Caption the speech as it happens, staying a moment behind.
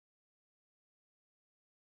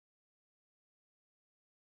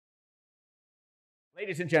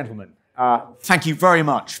Ladies and gentlemen, thank you very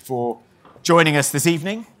much for joining us this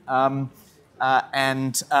evening. I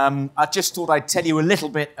just thought I'd tell you a little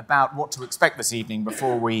bit about what to expect this evening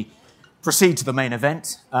before we proceed to the main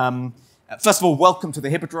event. First of all, welcome to the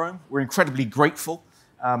Hippodrome. We're incredibly grateful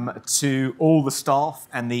to all the staff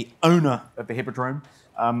and the owner of the Hippodrome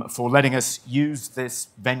for letting us use this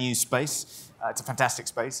venue space. It's a fantastic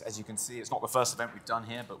space, as you can see. It's not the first event we've done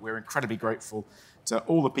here, but we're incredibly grateful to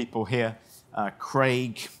all the people here.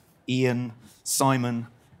 Craig, Ian, Simon,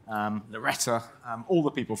 Loretta, all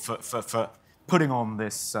the people for putting on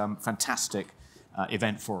this fantastic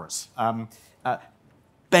event for us.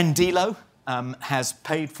 Ben Delo has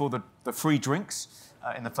paid for the free drinks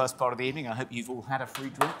in the first part of the evening. I hope you've all had a free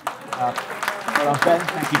drink. Well done, Ben.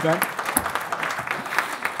 Thank you, Ben.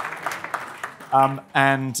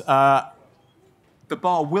 The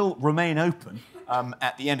bar will remain open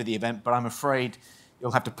at the end of the event, but I'm afraid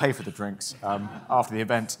you'll have to pay for the drinks after the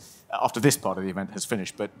event, after this part of the event has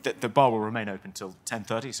finished. But the bar will remain open till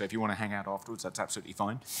 10:30, so if you want to hang out afterwards, that's absolutely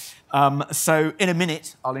fine. So in a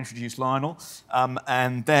minute, I'll introduce Lionel,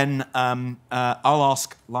 and then I'll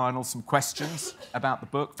ask Lionel some questions about the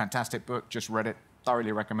book. Fantastic book, just read it,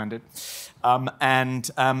 thoroughly recommended. And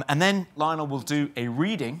then Lionel will do a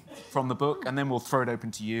reading from the book, and then we'll throw it open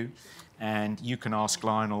to you, and you can ask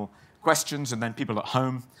Lionel questions, and then people at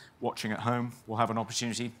home, watching at home, will have an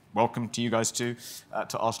opportunity, welcome to you guys too,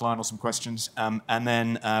 to ask Lionel some questions. And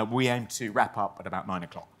then we aim to wrap up at about 9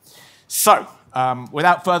 o'clock. So,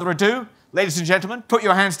 without further ado, ladies and gentlemen, put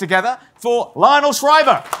your hands together for Lionel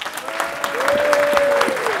Shriver.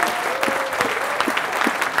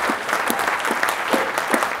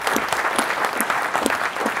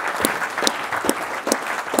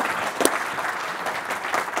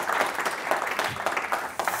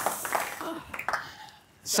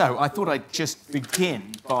 So I thought I'd just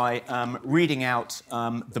begin by reading out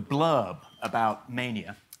the blurb about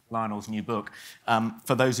Mania, Lionel's new book,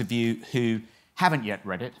 for those of you who haven't yet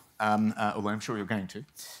read it, although I'm sure you're going to,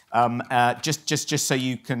 just so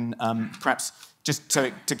you can perhaps just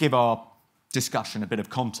to give our discussion a bit of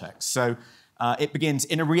context. So it begins,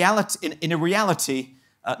 in a reality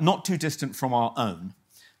not too distant from our own,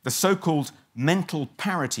 the so-called mental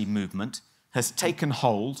parity movement has taken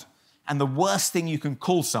hold. And the worst thing you can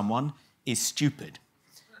call someone is stupid.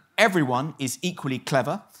 Everyone is equally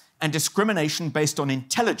clever, and discrimination based on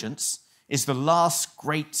intelligence is the last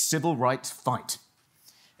great civil rights fight.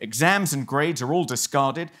 Exams and grades are all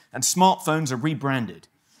discarded, and smartphones are rebranded.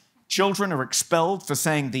 Children are expelled for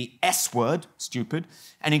saying the S word, stupid,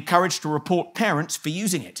 and encouraged to report parents for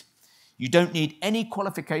using it. You don't need any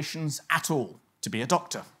qualifications at all to be a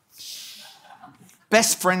doctor.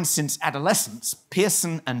 Best friends since adolescence,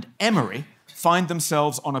 Pearson and Emery find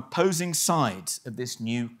themselves on opposing sides of this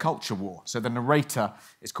new culture war. So the narrator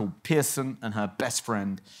is called Pearson and her best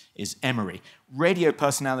friend is Emery. Radio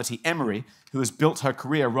personality Emery, who has built her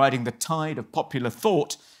career riding the tide of popular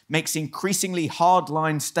thought, makes increasingly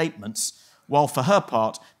hard-line statements, while for her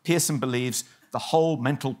part, Pearson believes the whole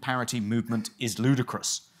mental parity movement is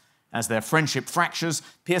ludicrous. As their friendship fractures,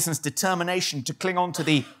 Pearson's determination to cling on to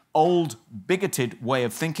the old, bigoted way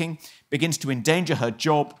of thinking begins to endanger her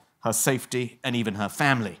job, her safety, and even her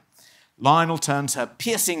family. Lionel turns her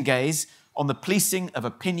piercing gaze on the policing of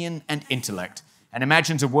opinion and intellect and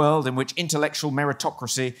imagines a world in which intellectual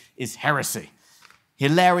meritocracy is heresy.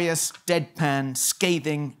 Hilarious, deadpan,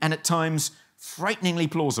 scathing, and at times frighteningly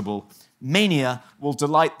plausible, Mania will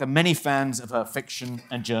delight the many fans of her fiction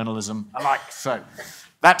and journalism alike. So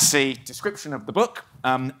that's the description of the book,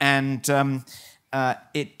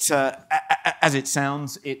 as it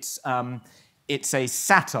sounds, it's a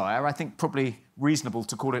satire. I think probably reasonable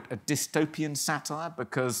to call it a dystopian satire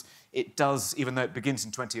because it does, even though it begins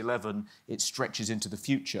in 2011, it stretches into the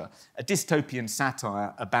future. A dystopian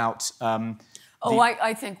satire about... I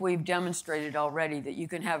think we've demonstrated already that you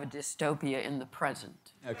can have a dystopia in the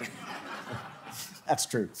present. Okay. That's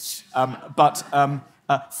true.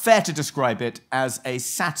 Fair to describe it as a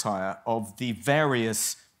satire of the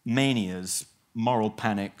various manias, moral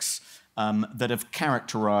panics that have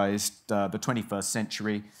characterized the 21st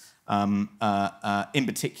century, in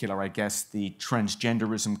particular, I guess, the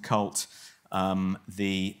transgenderism cult,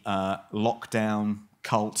 the lockdown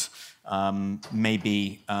cult,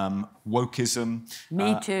 maybe wokeism.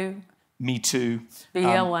 Me Too. Me Too.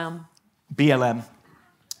 BLM.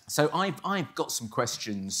 So I've got some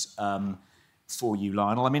questions for you,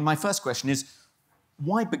 Lionel. I mean, my first question is,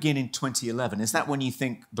 why begin in 2011? Is that when you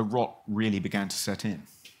think the rot really began to set in?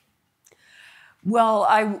 Well,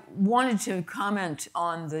 I wanted to comment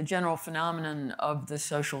on the general phenomenon of the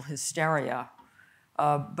social hysteria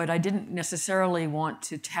but I didn't necessarily want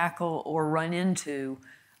to tackle or run into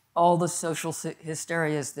all the social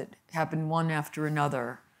hysterias that happened one after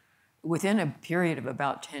another within a period of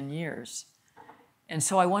about 10 years. And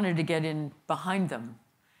so I wanted to get in behind them.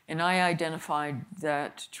 And I identified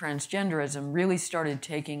that transgenderism really started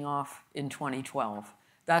taking off in 2012.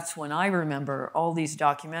 That's when I remember all these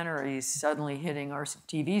documentaries suddenly hitting our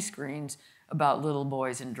TV screens about little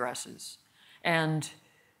boys in dresses. And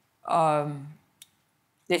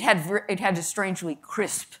it had a strangely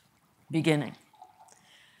crisp beginning.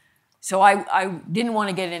 So I didn't want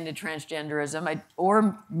to get into transgenderism,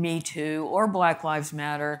 or Me Too, or Black Lives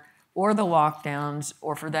Matter, or the lockdowns,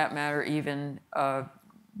 or for that matter, even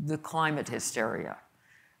the climate hysteria.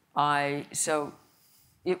 So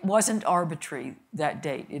it wasn't arbitrary, that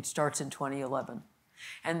date. It starts in 2011.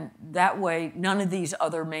 And that way, none of these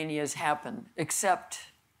other manias happen, except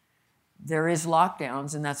there is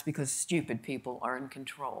lockdowns, and that's because stupid people are in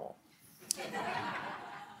control.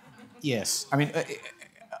 Yes, I mean,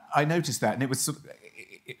 I noticed that, and it was sort of,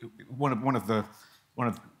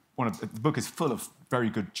 the book is full of very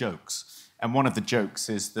good jokes, and one of the jokes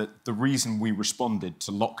is that the reason we responded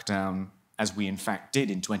to lockdown as we in fact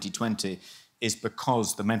did in 2020 is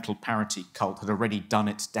because the mental parity cult had already done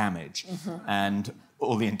its damage, and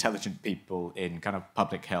all the intelligent people in kind of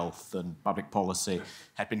public health and public policy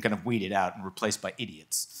had been kind of weeded out and replaced by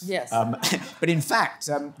idiots. Yes. But in fact,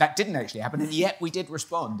 that didn't actually happen, and yet we did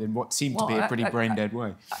respond in what seemed to be a pretty brain-dead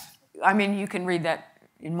way. I mean, you can read that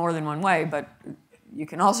in more than one way, but you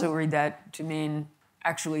can also read that to mean,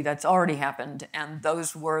 actually, that's already happened, and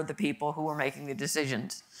those were the people who were making the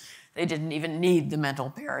decisions. They didn't even need the mental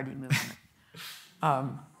parity movement.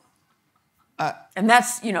 And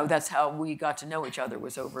that's how we got to know each other,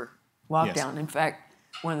 was over lockdown. Yes. In fact,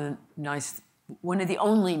 one of the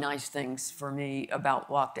only nice things for me about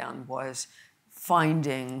lockdown was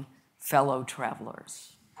finding fellow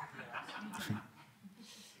travelers.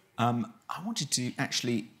 I wanted to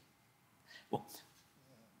actually, well,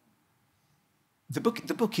 the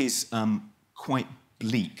book is quite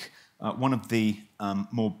bleak. One of the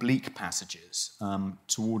more bleak passages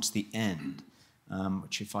towards the end,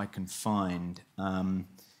 which if I can find,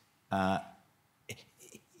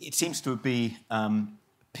 it seems to be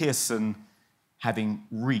Pearson having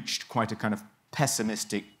reached quite a kind of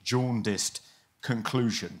pessimistic, jaundiced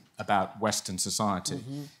conclusion about Western society.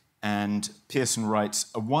 Mm-hmm. And Pearson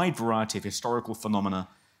writes, "A wide variety of historical phenomena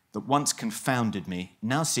that once confounded me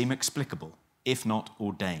now seem explicable, if not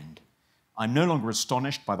ordained. I'm no longer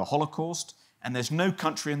astonished by the Holocaust, and there's no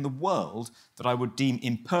country in the world that I would deem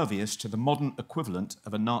impervious to the modern equivalent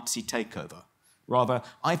of a Nazi takeover. Rather,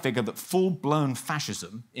 I figure that full-blown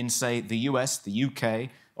fascism in, say, the US, the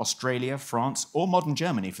UK, Australia, France, or modern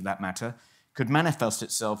Germany, for that matter, could manifest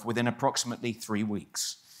itself within approximately 3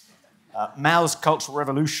 weeks. Mao's Cultural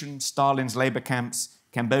Revolution, Stalin's labor camps,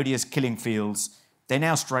 Cambodia's killing fields, they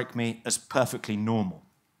now strike me as perfectly normal."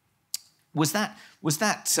 Is that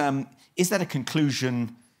a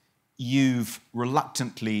conclusion you've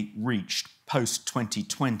reluctantly reached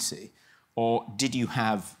post-2020, or did you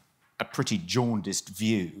have a pretty jaundiced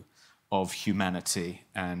view of humanity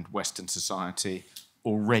and Western society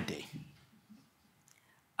already?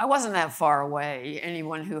 I wasn't that far away.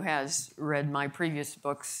 Anyone who has read my previous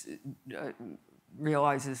books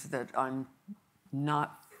realizes that I'm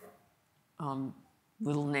not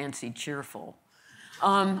little Nancy cheerful.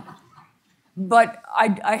 But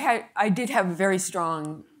I did have a very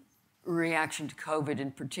strong reaction to COVID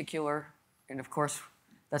in particular. And of course,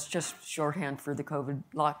 that's just shorthand for the COVID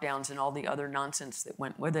lockdowns and all the other nonsense that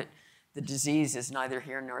went with it. The disease is neither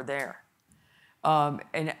here nor there.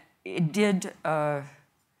 And it did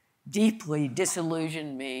deeply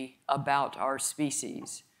disillusion me about our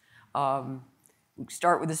species. We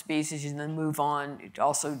start with the species and then move on. It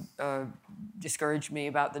also discouraged me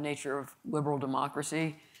about the nature of liberal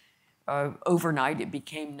democracy. Overnight, it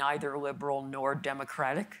became neither liberal nor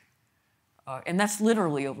democratic. And that's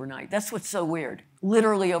literally overnight. That's what's so weird.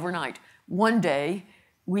 Literally overnight. One day,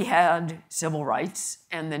 we had civil rights,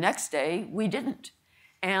 and the next day, we didn't.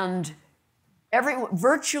 And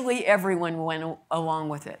virtually everyone went along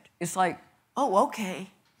with it. It's like, oh,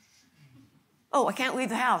 okay. Oh, I can't leave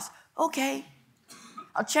the house. Okay.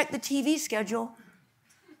 I'll check the TV schedule.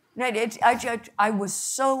 I was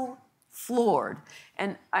so floored.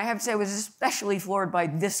 And I have to say I was especially floored by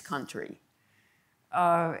this country.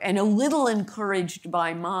 And a little encouraged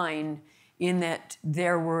by mine in that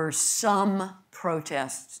there were some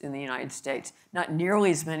protests in the United States. Not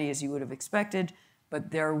nearly as many as you would have expected,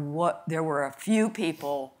 but there were a few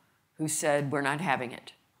people who said, we're not having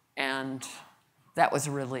it. And that was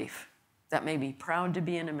a relief. that made me proud to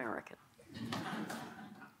be an American.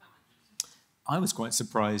 I was quite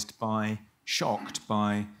shocked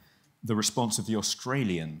by the response of the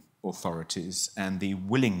Australian authorities and the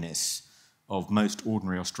willingness of most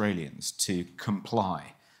ordinary Australians to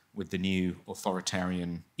comply with the new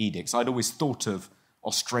authoritarian edicts. I'd always thought of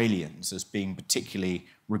Australians as being particularly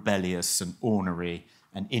rebellious and ornery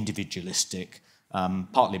and individualistic,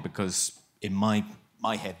 partly because in my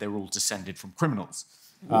head they're all descended from criminals.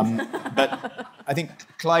 But I think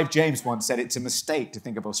Clive James once said it's a mistake to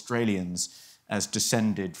think of Australians as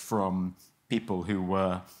descended from people who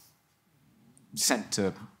were sent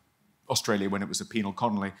to Australia when it was a penal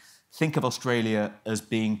colony. Think of Australia as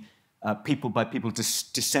being people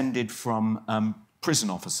descended from prison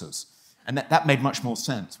officers. And that made much more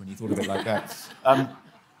sense when you thought of it like that.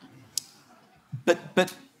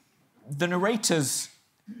 But the narrator's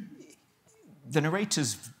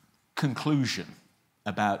conclusion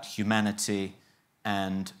about humanity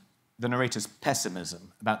and the narrator's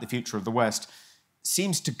pessimism about the future of the West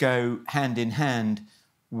seems to go hand in hand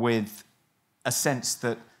with a sense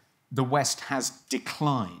that the West has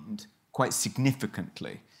declined quite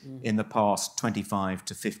significantly in the past 25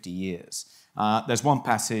 to 50 years. There's one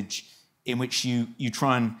passage in which you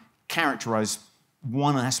try and characterize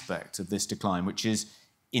one aspect of this decline, which is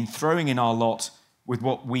in throwing in our lot with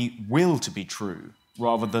what we will to be true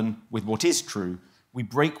rather than with what is true, we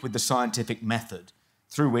break with the scientific method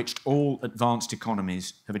through which all advanced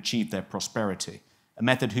economies have achieved their prosperity, a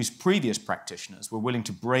method whose previous practitioners were willing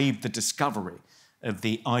to brave the discovery of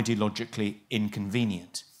the ideologically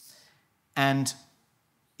inconvenient. And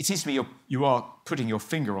it seems to me you are putting your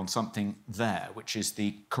finger on something there, which is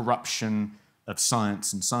the corruption of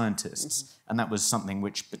science and scientists. And that was something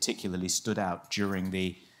which particularly stood out during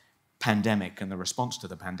the pandemic and the response to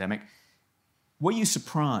the pandemic. Were you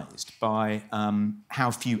surprised by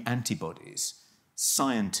how few antibodies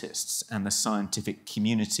scientists and the scientific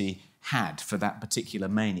community had for that particular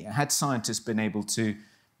mania? Had scientists been able to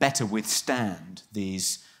better withstand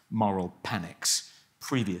these moral panics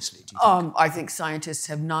previously, do you think? I think scientists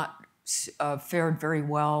have not fared very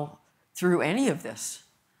well through any of this.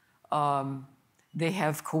 They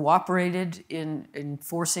have cooperated in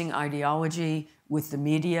enforcing ideology with the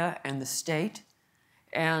media and the state,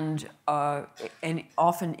 and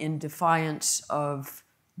often in defiance of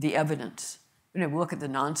the evidence. Look at the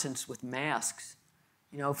nonsense with masks,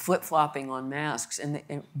 flip-flopping on masks, and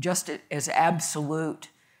just as absolute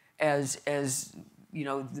as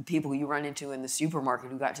the people you run into in the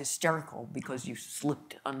supermarket who got hysterical because you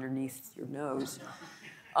slipped underneath your nose.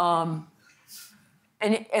 And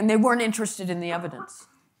they weren't interested in the evidence.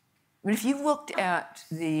 I mean, if you looked at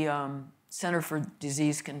the Center for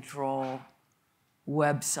Disease Control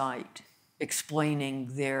website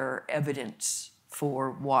explaining their evidence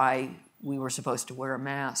for why we were supposed to wear a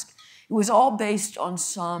mask, it was all based on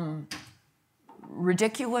some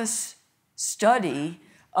ridiculous study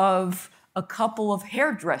of a couple of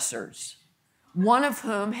hairdressers, one of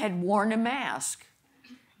whom had worn a mask,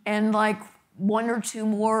 and like one or two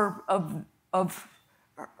more of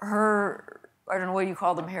her, I don't know what you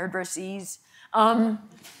call them, hairdressees,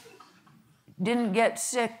 didn't get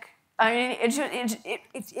sick. I mean,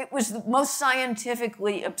 it was the most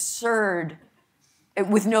scientifically absurd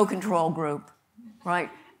with no control group, right?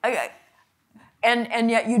 And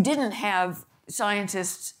yet you didn't have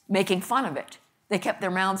scientists making fun of it. They kept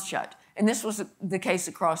their mouths shut. And this was the case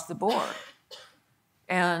across the board.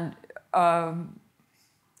 And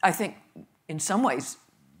I think in some ways,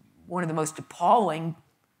 one of the most appalling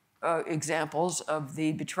examples of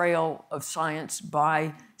the betrayal of science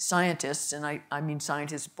by scientists, and I mean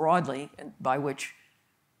scientists broadly, and by which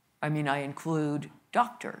I mean I include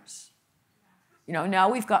doctors.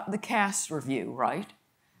 Now we've got the Cass review, right?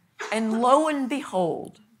 And lo and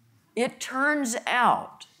behold, it turns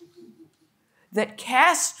out that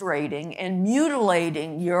castrating and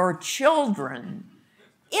mutilating your children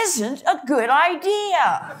isn't a good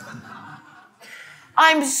idea.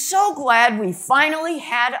 I'm so glad we finally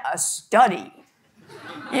had a study,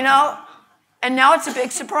 and now it's a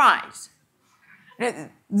big surprise.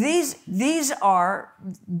 These are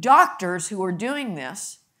doctors who are doing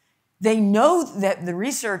this. They know that the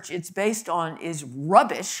research it's based on is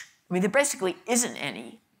rubbish. I mean, there basically isn't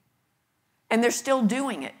any, and they're still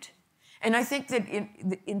doing it. And I think that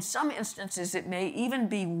in some instances, it may even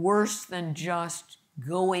be worse than just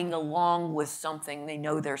going along with something they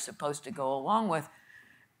know they're supposed to go along with.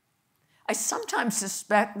 I sometimes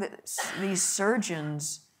suspect that these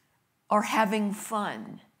surgeons are having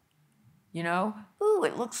fun. Ooh,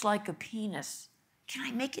 it looks like a penis. Can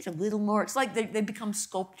I make it a little more? It's like they become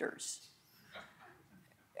sculptors.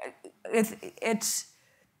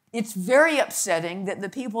 it's very upsetting that the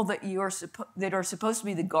people that that are supposed to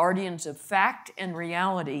be the guardians of fact and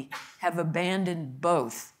reality have abandoned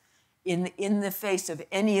both in the face of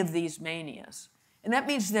any of these manias. And that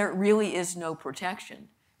means there really is no protection.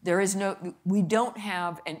 We don't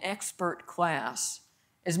have an expert class.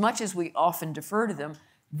 As much as we often defer to them,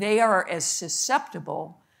 they are as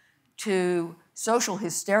susceptible to social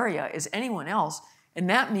hysteria as anyone else, and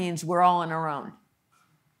that means we're all on our own.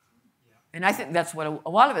 And I think that's what a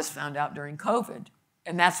lot of us found out during COVID,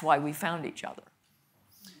 and that's why we found each other.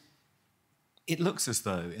 It looks as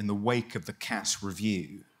though, in the wake of the Cass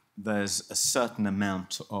review, there's a certain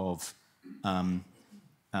amount of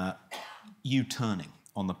U-turning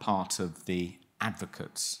on the part of the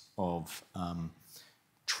advocates of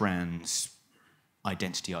trans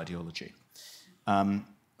identity ideology,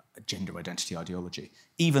 gender identity ideology.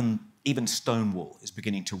 Even Stonewall is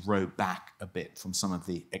beginning to row back a bit from some of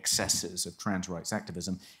the excesses of trans rights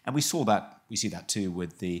activism, and we see that too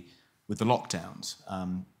with the lockdowns.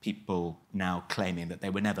 People now claiming that they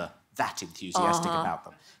were never that enthusiastic about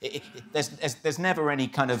them. There's never any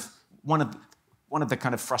kind of one of the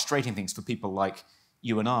kind of frustrating things for people like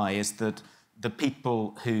you and I is that the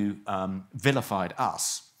people who vilified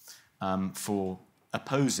us for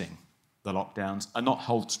opposing the lockdowns are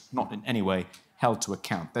not in any way held to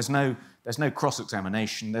account. There's no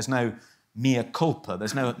cross-examination. There's no mea culpa.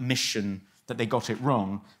 There's no admission that they got it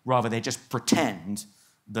wrong. Rather, they just pretend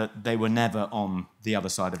that they were never on the other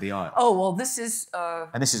side of the aisle. Oh well, this is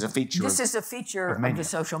a feature. This is a feature of the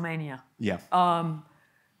social mania. Yeah.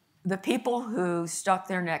 The people who stuck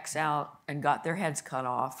their necks out and got their heads cut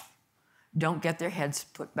off don't get their heads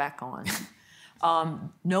put back on.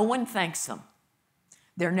 No one thanks them.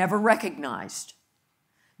 They're never recognized.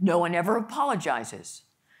 No one ever apologizes.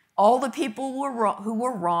 All the people who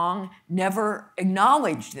were wrong never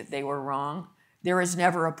acknowledged that they were wrong. There is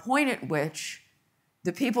never a point at which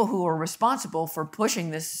the people who are responsible for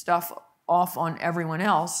pushing this stuff off on everyone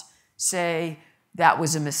else say that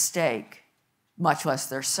was a mistake, much less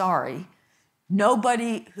they're sorry.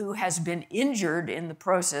 Nobody who has been injured in the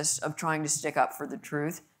process of trying to stick up for the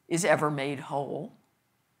truth is ever made whole.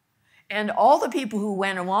 And all the people who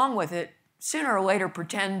went along with it sooner or later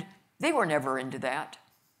pretend they were never into that,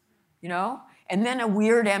 you know? And then a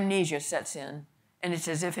weird amnesia sets in, and it's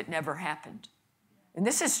as if it never happened. And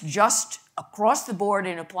this is just across the board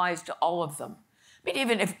and applies to all of them. I mean,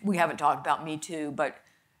 even if we haven't talked about Me Too, but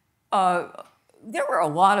there were a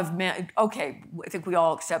lot of men. Okay, I think we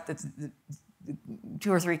all accept that the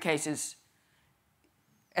 2 or 3 cases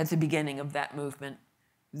at the beginning of that movement,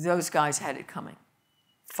 those guys had it coming.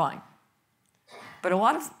 Fine. But a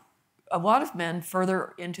lot of men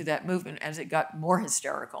further into that movement, as it got more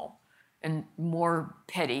hysterical and more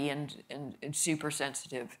petty and super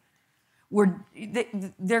sensitive,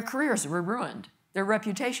 their careers were ruined. Their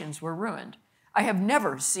reputations were ruined. I have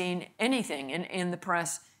never seen anything in the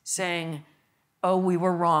press saying, oh, we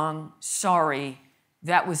were wrong, sorry,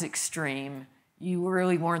 that was extreme, you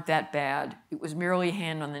really weren't that bad, it was merely a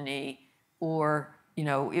hand on the knee, or you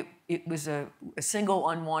know, it was a single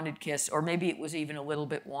unwanted kiss, or maybe it was even a little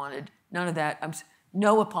bit wanted. None of that.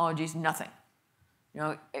 No apologies, nothing. You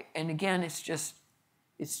know, and again, it just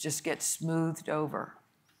gets smoothed over.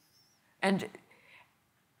 And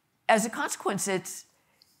as a consequence, it's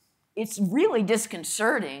really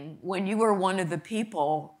disconcerting when you are one of the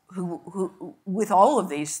people who with all of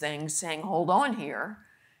these things saying, hold on here,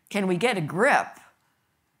 can we get a grip?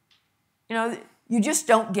 You know, you just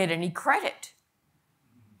don't get any credit.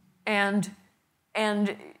 And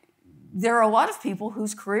there are a lot of people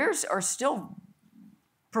whose careers are still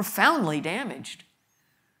profoundly damaged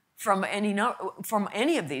from any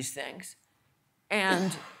of these things,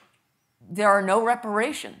 and there are no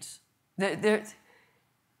reparations. It's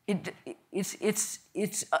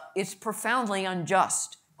profoundly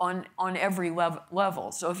unjust on every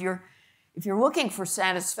level. So if you're looking for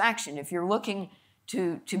satisfaction, if you're looking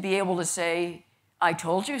to be able to say, I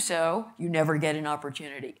told you so, you never get an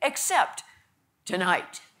opportunity, except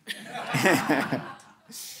tonight.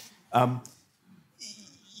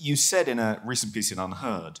 You said in a recent piece in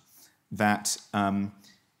Unheard that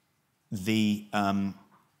the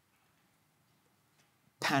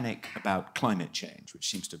panic about climate change, which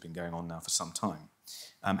seems to have been going on now for some time,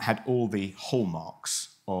 had all the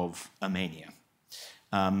hallmarks of a mania.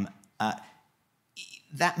 That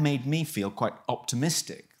made me feel quite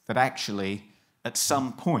optimistic that actually at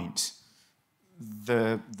some point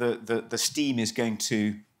the steam is going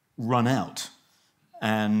to run out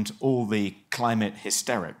and all the climate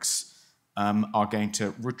hysterics are going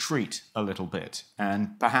to retreat a little bit,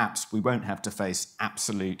 and perhaps we won't have to face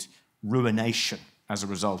absolute ruination as a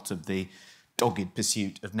result of the dogged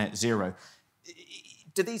pursuit of net zero.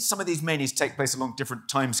 Do some of these manias take place along different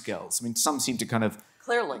timescales? I mean, some seem to kind of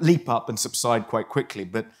Clearly leap up and subside quite quickly,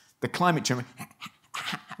 but the climate change,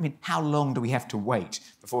 I mean, how long do we have to wait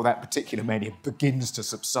before that particular mania begins to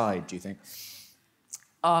subside, do you think?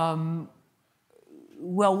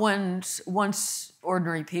 Well, once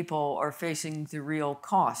ordinary people are facing the real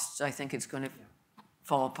costs, I think it's going to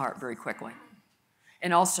fall apart very quickly.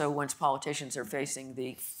 And also once politicians are facing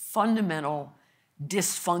the fundamental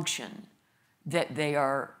dysfunction that they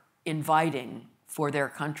are inviting for their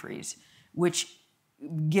countries, which,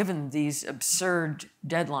 given these absurd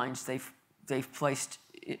deadlines they've placed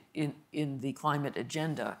in the climate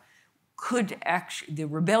agenda, the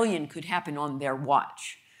rebellion could happen on their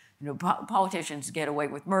watch. You know, politicians get away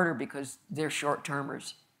with murder because they're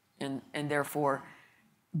short-termers, and therefore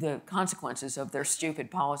the consequences of their stupid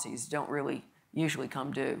policies don't really usually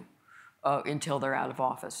come due until they're out of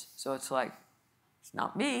office. So it's like, it's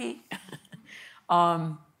not me.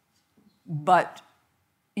 But,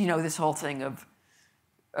 you know, this whole thing of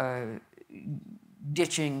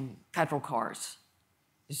ditching petrol cars,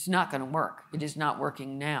 it's not going to work. It is not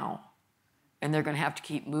working now. And they're going to have to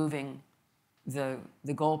keep moving the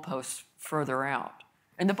goalposts further out.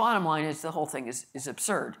 And the bottom line is the whole thing is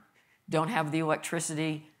absurd. Don't have the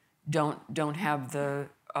electricity, don't have the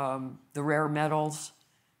rare metals,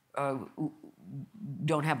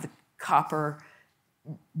 don't have the copper,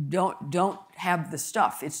 don't have the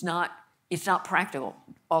stuff. It's not practical.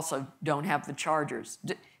 Also, don't have the chargers.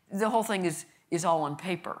 The whole thing is all on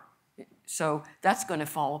paper. So that's going to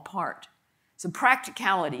fall apart. So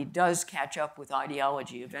practicality does catch up with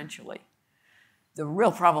ideology eventually. The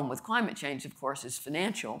real problem with climate change, of course, is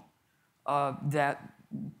financial, that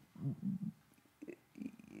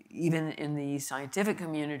even in the scientific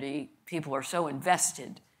community, people are so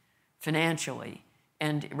invested financially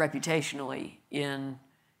and reputationally in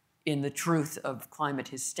the truth of climate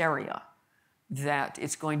hysteria that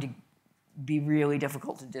it's going to be really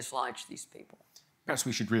difficult to dislodge these people. Perhaps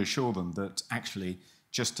we should reassure them that actually,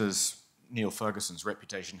 just as Neil Ferguson's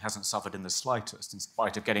reputation hasn't suffered in the slightest, in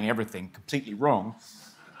spite of getting everything completely wrong,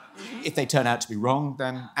 if they turn out to be wrong,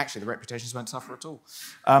 then actually the reputations won't suffer at all.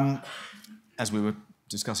 As we were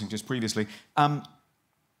discussing just previously,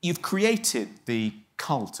 you've created the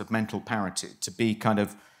cult of mental parity to be kind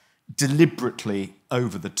of deliberately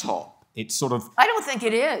over the top. It's sort of... I don't think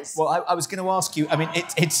it is. Well, I was going to ask you, I mean,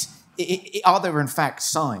 are there in fact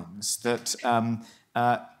signs that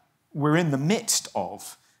we're in the midst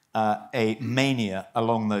of a mania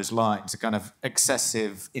along those lines, a kind of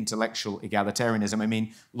excessive intellectual egalitarianism? I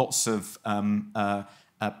mean, lots of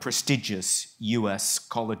prestigious US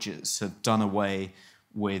colleges have done away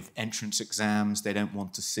with entrance exams. They don't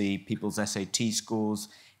want to see people's SAT scores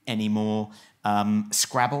anymore.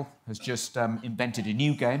 Scrabble has just invented a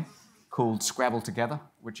new game called Scrabble Together,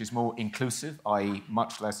 which is more inclusive, i.e.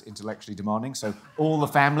 much less intellectually demanding, so all the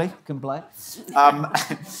family can play.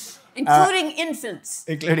 Including infants.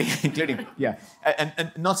 Including, yeah.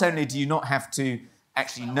 And not only do you not have to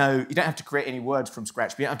actually know, you don't have to create any words from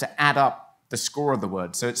scratch, but you don't have to add up the score of the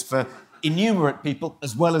word. So it's for innumerate people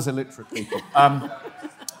as well as illiterate people.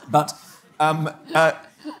 But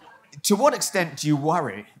to what extent do you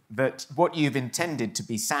worry that what you've intended to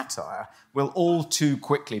be satire will all too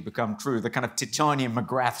quickly become true, the kind of Titania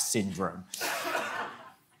McGrath syndrome?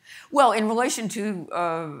 Well, in relation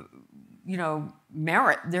to,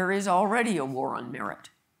 merit, there is already a war on merit.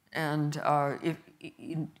 And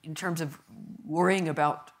in terms of worrying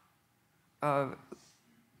about the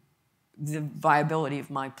viability of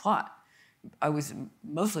my plot, I was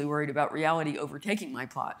mostly worried about reality overtaking my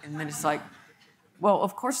plot. And then it's like, well,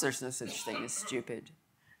 of course there's no such thing as stupid.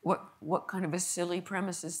 What kind of a silly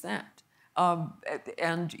premise is that?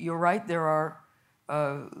 And you're right, there are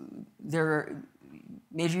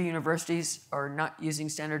major universities are not using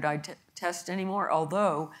standardized tests anymore,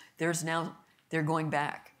 although they're going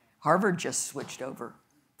back. Harvard just switched over.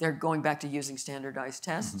 They're going back to using standardized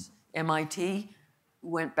tests. Mm-hmm. MIT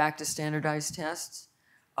went back to standardized tests.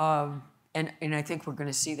 And I think we're going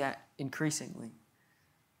to see that increasingly.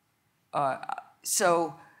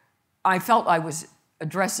 So I felt I was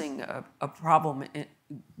addressing a problem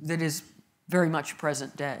that is very much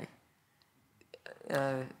present day.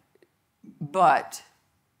 But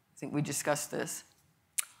I think we discussed this.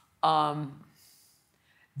 The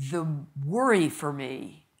worry for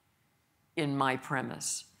me in my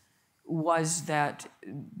premise was that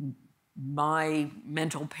my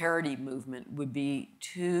mental parity movement would be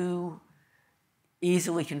too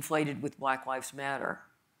easily conflated with Black Lives Matter.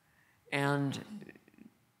 And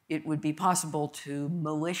it would be possible to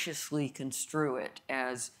maliciously construe it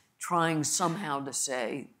as trying somehow to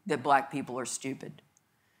say that black people are stupid.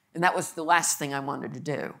 And that was the last thing I wanted to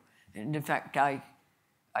do. And in fact, I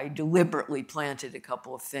deliberately planted a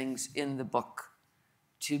couple of things in the book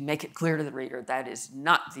to make it clear to the reader that is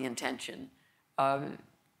not the intention.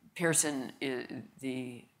 Pearson,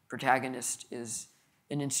 the protagonist, is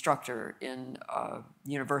an instructor in a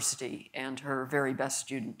university, and her very best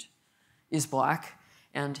student is black,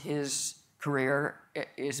 and his career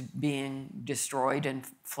is being destroyed and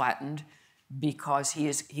flattened because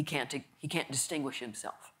he can't distinguish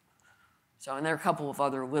himself. So, and there are a couple of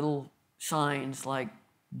other little signs like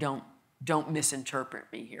don't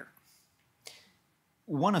misinterpret me here.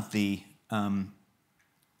 One of the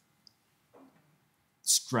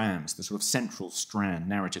strands, the sort of central strand,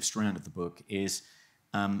 narrative strand of the book is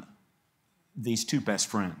these two best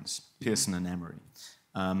friends, Pearson and Emery,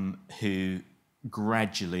 who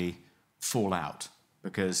gradually fall out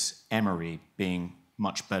because Emery, being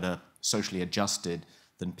much better socially adjusted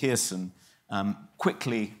than Pearson,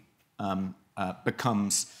 quickly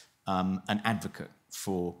becomes an advocate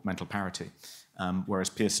for mental parity, whereas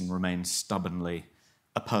Pearson remains stubbornly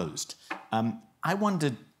opposed. I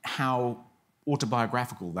wondered how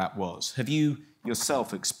autobiographical that was. Have you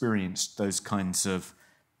yourself experienced those kinds of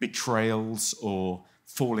betrayals or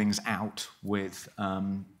fallings out with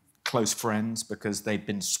close friends because they've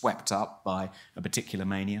been swept up by a particular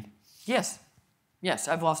mania? Yes. Yes,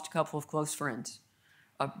 I've lost a couple of close friends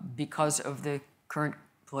because of the current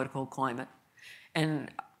political climate.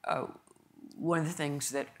 And one of the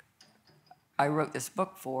things that I wrote this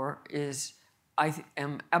book for is I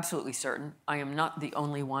am absolutely certain I am not the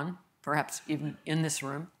only one, perhaps even in this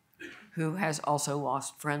room, who has also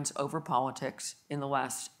lost friends over politics in the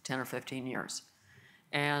last 10 or 15 years.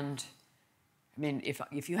 And I mean,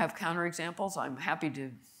 if you have counterexamples, I'm happy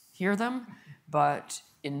to hear them, but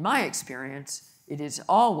in my experience, it is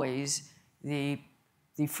always the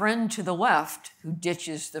friend to the left who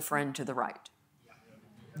ditches the friend to the right.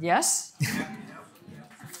 Yes?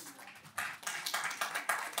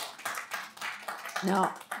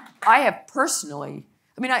 Now, I have personally,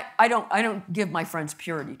 I mean, I don't give my friends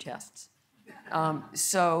purity tests.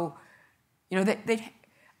 So, you know,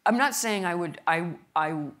 I'm not saying I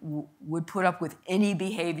would put up with any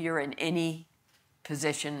behavior in any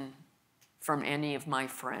position from any of my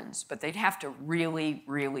friends, but they'd have to really,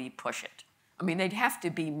 really push it. I mean, they'd have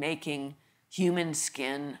to be making human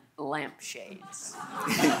skin lampshades.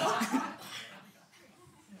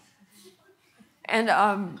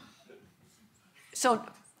 And so,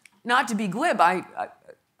 not to be glib, I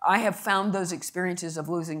have found those experiences of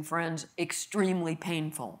losing friends extremely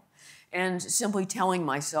painful. And simply telling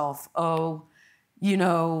myself, oh, you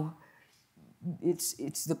know,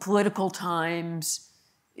 it's the political times.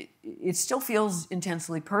 It still feels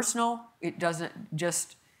intensely personal. It doesn't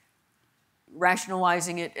just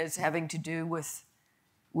rationalizing it as having to do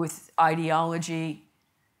with ideology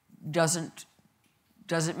doesn't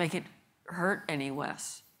make it hurt any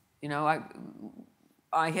less. You know,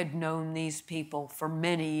 I had known these people for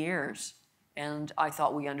many years, and I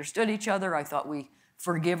thought we understood each other. I thought we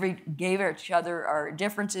gave each other our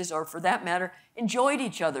differences, or for that matter, enjoyed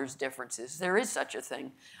each other's differences. There is such a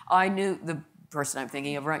thing. I knew the person I'm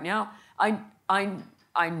thinking of right now.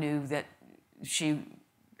 I knew that she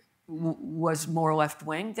was more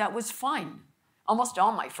left-wing. That was fine. Almost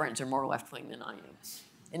all my friends are more left-wing than I am.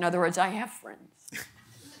 In other words, I have friends.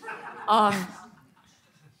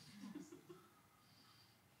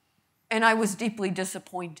 And I was deeply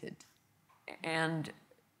disappointed. And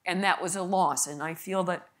that was a loss. And I feel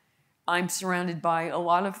that I'm surrounded by a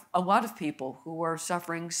lot of people who are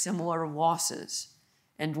suffering similar losses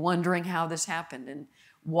and wondering how this happened and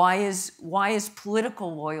why is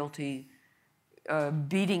political loyalty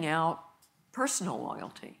beating out personal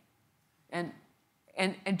loyalty, and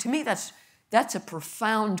to me that's a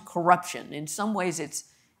profound corruption. In some ways,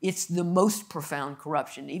 it's the most profound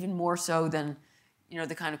corruption, even more so than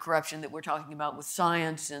the kind of corruption that we're talking about with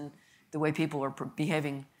science and the way people are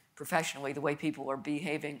behaving professionally, the way people are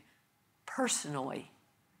behaving personally,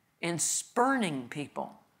 and spurning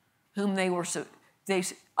people whom they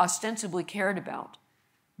ostensibly cared about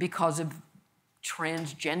because of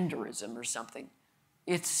transgenderism or something.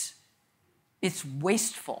 It's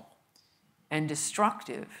wasteful and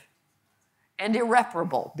destructive and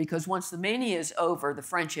irreparable, because once the mania is over, the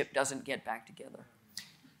friendship doesn't get back together.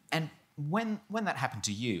 And when that happened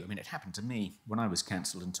to you, I mean, it happened to me when I was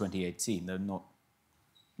cancelled in 2018, though not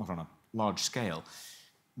on a large scale.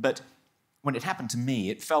 But when it happened to me,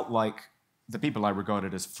 it felt like the people I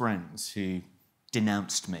regarded as friends who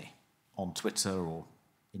denounced me on Twitter or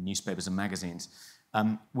in newspapers and magazines,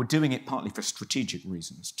 were doing it partly for strategic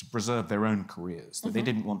reasons, to preserve their own careers, that they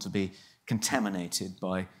didn't want to be contaminated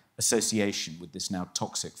by association with this now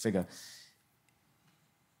toxic figure.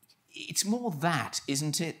 It's more that,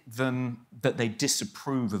 isn't it, than that they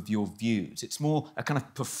disapprove of your views. It's more a kind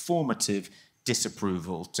of performative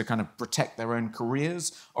disapproval to kind of protect their own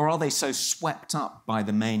careers? Or are they so swept up by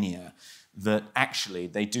the mania that actually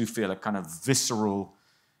they do feel a kind of visceral,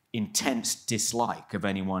 intense dislike of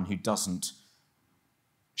anyone who doesn't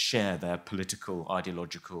share their political,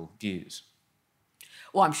 ideological views?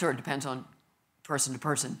 Well, I'm sure it depends on person to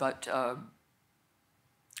person, but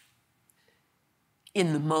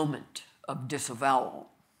in the moment of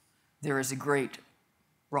disavowal, there is a great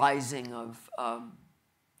rising of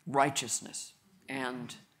righteousness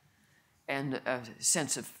and a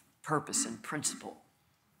sense of purpose and principle.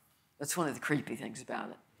 That's one of the creepy things about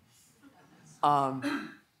it.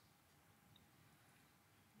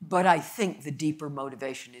 But I think the deeper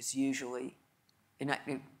motivation is usually, and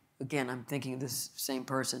again, I'm thinking of this same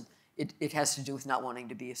person, it has to do with not wanting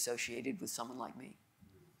to be associated with someone like me,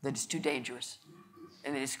 that it's too dangerous,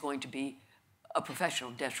 and that it's going to be a professional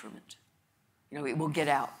detriment. You know, it will get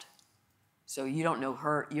out. So you don't know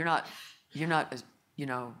her, you're not, you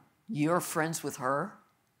know, you're friends with her?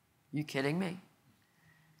 You kidding me?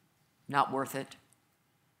 Not worth it.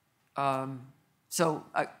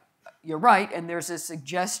 You're right, and there's a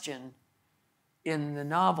suggestion in the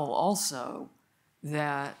novel also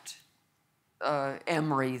that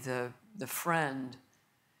Emery, the friend,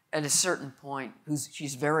 at a certain point,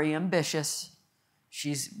 she's very ambitious,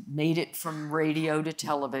 she's made it from radio to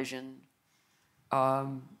television,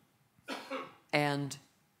 and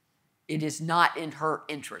it is not in her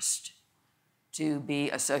interest to be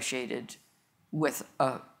associated with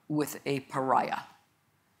a pariah.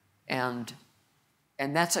 And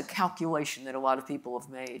that's a calculation that a lot of people have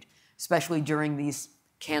made, especially during these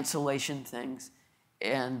cancellation things.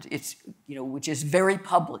 And it's, you know, which is very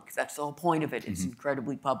public. That's the whole point of it. It's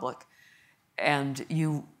incredibly public. And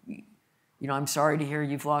you know, I'm sorry to hear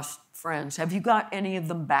you've lost friends. Have you got any of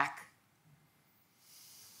them back?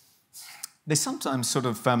 They sometimes sort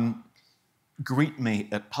of greet me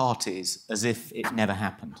at parties as if it never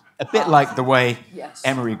happened. A bit like the way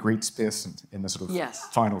Emery greets Pearson in the sort of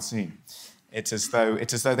final scene. It's as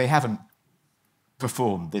though they haven't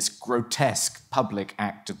performed this grotesque public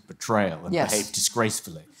act of betrayal and behaved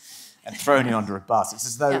disgracefully and thrown you under a bus. It's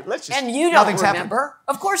as though let's just and you don't remember. Happened.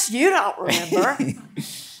 Of course, you don't remember.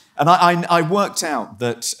 And I worked out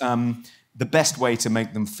that the best way to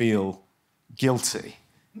make them feel guilty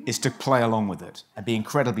is to play along with it and be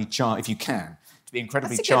incredibly if you can, to be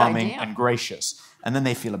incredibly charming and gracious, and then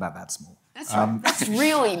they feel about that small. That's right. That's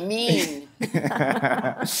really mean.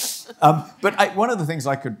 But one of the things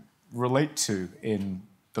I could relate to in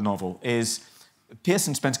the novel is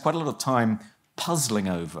Pearson spends quite a lot of time puzzling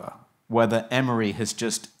over whether Emery has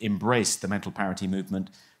just embraced the mental parity movement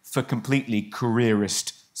for completely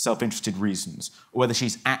careerist, self-interested reasons, or whether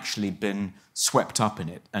she's actually been swept up in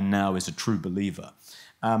it and now is a true believer.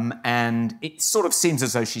 And it sort of seems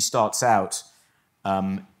as though she starts out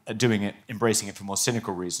doing it, embracing it for more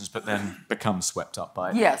cynical reasons, but then becomes swept up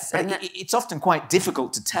by it. Yes. And it's often quite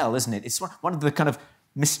difficult to tell, isn't it? It's one of the kind of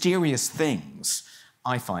mysterious things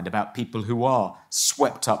I find about people who are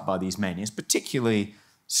swept up by these manias, particularly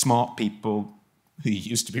smart people who you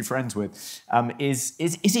used to be friends with. Is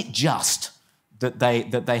it just that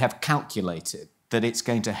they have calculated that it's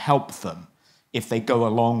going to help them if they go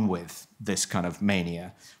along with this kind of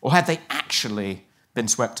mania? Or have they actually been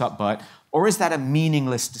swept up by it? Or is that a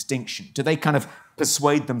meaningless distinction? Do they kind of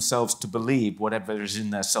persuade themselves to believe whatever is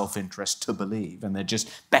in their self-interest to believe, and they're just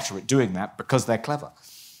better at doing that because they're clever?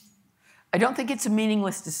 I don't think it's a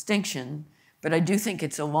meaningless distinction, but I do think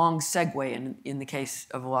it's a long segue in the case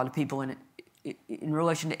of a lot of people. And in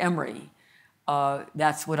relation to Emery,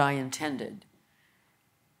 that's what I intended.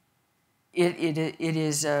 It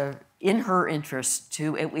is in her interest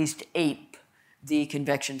to at least ape the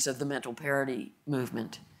convictions of the mental parity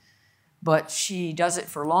movement. But she does it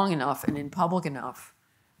for long enough and in public enough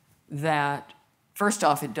that, first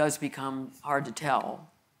off, it does become hard to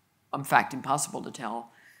tell, in fact, impossible to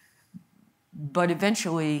tell. But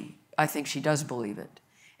eventually, I think she does believe it.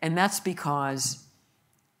 And that's because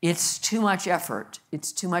it's too much effort.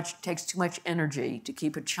 Takes too much energy to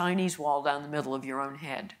keep a Chinese wall down the middle of your own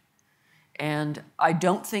head. And I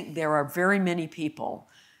don't think there are very many people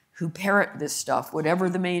who parrot this stuff, whatever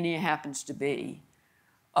the mania happens to be,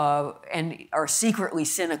 and are secretly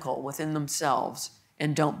cynical within themselves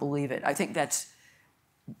and don't believe it. I think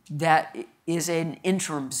that is an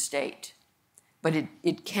interim state, but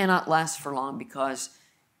it cannot last for long because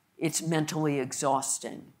it's mentally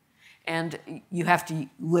exhausting. And you have to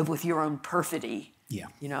live with your own perfidy. Yeah.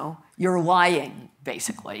 You know, you're lying,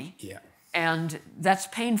 basically. Yeah. And that's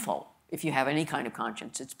painful. If you have any kind of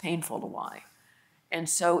conscience, it's painful to lie. And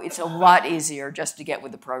so it's a lot easier just to get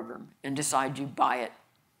with the program and decide you buy it.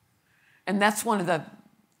 And that's one of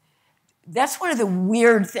the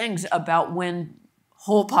weird things about when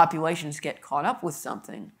whole populations get caught up with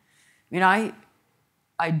something. I mean, I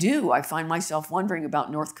find myself wondering about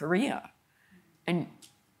North Korea. And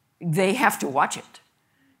they have to watch it.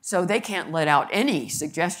 So they can't let out any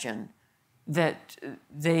suggestion that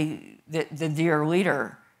the dear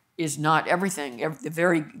leader is not everything,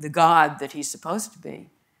 the God that he's supposed to be.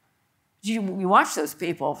 You watch those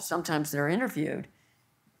people, sometimes they're interviewed.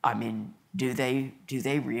 I mean, do they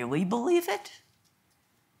really believe it?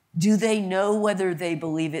 Do they know whether they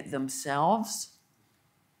believe it themselves?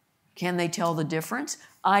 Can they tell the difference?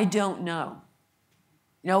 I don't know.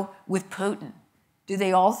 You know, with Putin, do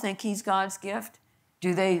they all think he's God's gift?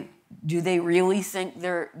 Do they really think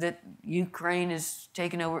that Ukraine is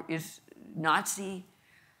taken over, is Nazi?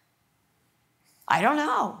 I don't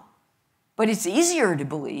know. But it's easier to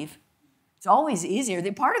believe. It's always easier.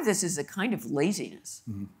 Part of this is a kind of laziness.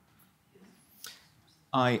 Mm-hmm.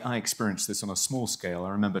 I experienced this on a small scale. I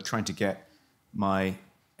remember trying to get my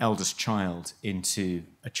eldest child into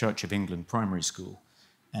a Church of England primary school.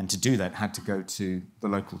 And to do that, had to go to the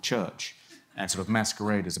local church and sort of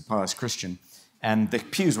masquerade as a pious Christian. And the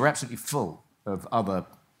pews were absolutely full of other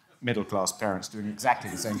middle-class parents doing exactly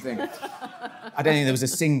the same thing. I don't think there was a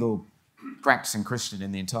single practicing Christian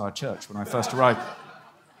in the entire church when I first arrived.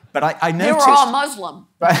 But I noticed... They were all Muslim.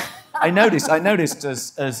 But I noticed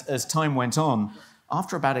as time went on,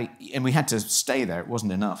 after about and we had to stay there, it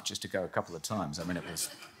wasn't enough just to go a couple of times. I mean, it was...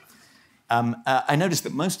 I noticed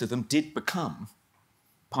that most of them did become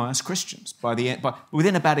pious Christians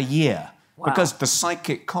within about a year. Wow. Because the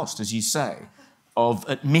psychic cost, as you say, of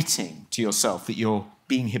admitting to yourself that you're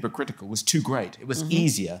being hypocritical was too great. It was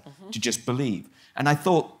easier to just believe. And I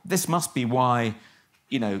thought this must be why,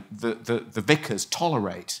 you know, the vicars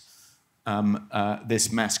tolerate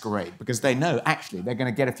this masquerade, because they know actually they're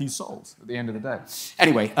going to get a few souls at the end of the day.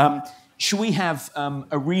 Anyway, should we have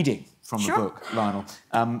a reading from the book, Lionel,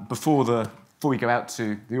 before we go out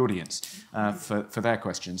to the audience for their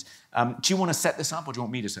questions? Do you want to set this up, or do you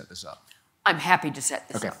want me to set this up? I'm happy to set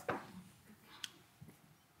this up.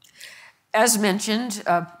 As mentioned,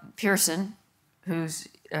 Pearson, who's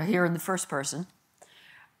here in the first person,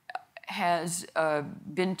 has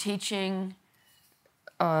been teaching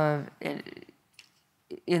in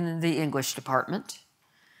the English department.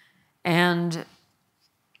 And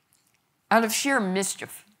out of sheer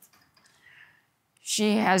mischief,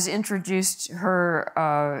 she has introduced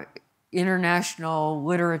her international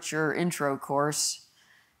literature intro course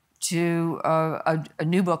to a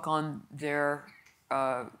new book on their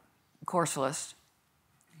course list.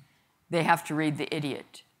 They have to read The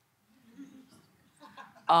Idiot.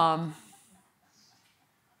 And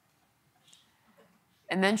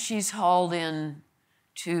then she's hauled in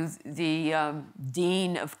to the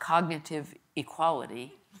Dean of Cognitive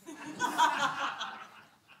Equality.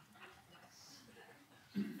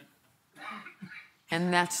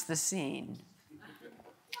 And that's the scene.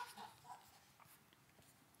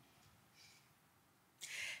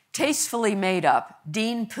 Tastefully made up,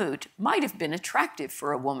 Dean Poot might have been attractive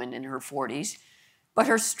for a woman in her 40s, but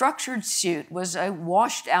her structured suit was a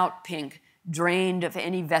washed-out pink, drained of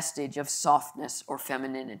any vestige of softness or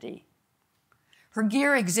femininity. Her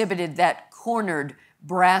gear exhibited that cornered,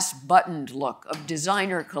 brass-buttoned look of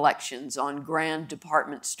designer collections on grand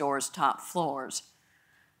department stores' top floors,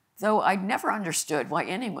 though I'd never understood why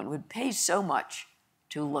anyone would pay so much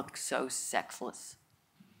to look so sexless.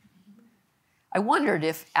 I wondered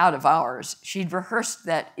if, out of hours, she'd rehearsed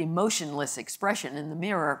that emotionless expression in the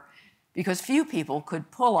mirror, because few people could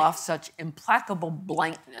pull off such implacable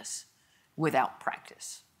blankness without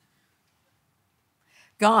practice.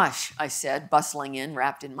 Gosh, I said, bustling in,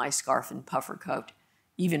 wrapped in my scarf and puffer coat.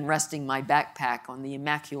 Even resting my backpack on the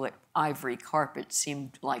immaculate ivory carpet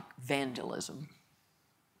seemed like vandalism.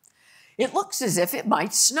 It looks as if it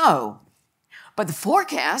might snow, but the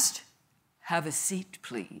forecast... Have a seat,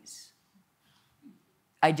 please.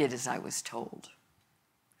 I did as I was told.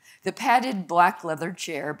 The padded black leather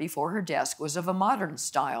chair before her desk was of a modern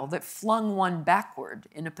style that flung one backward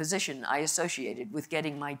in a position I associated with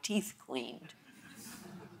getting my teeth cleaned.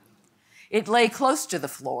 It lay close to the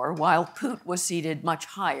floor, while Poot was seated much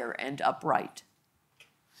higher and upright.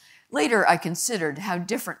 Later, I considered how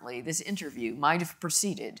differently this interview might have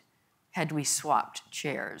proceeded had we swapped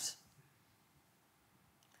chairs.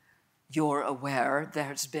 you're aware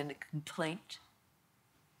there's been a complaint?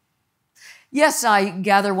 Yes, I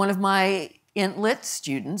gather one of my Int Lit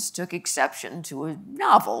students took exception to a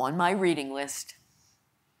novel on my reading list.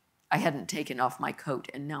 I hadn't taken off my coat,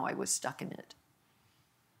 and now I was stuck in it.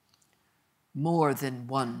 More than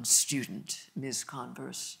one student, Ms.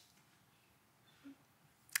 Converse.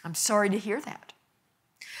 I'm sorry to hear that.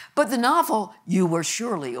 But the novel, you were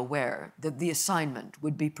surely aware that the assignment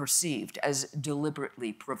would be perceived as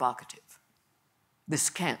deliberately provocative. This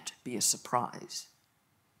can't be a surprise.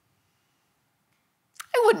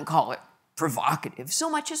 I wouldn't call it provocative so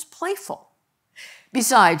much as playful.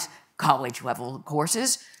 Besides, college-level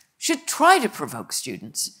courses should try to provoke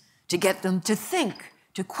students, to get them to think,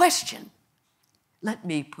 to question. Let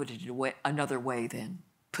me put it another way then,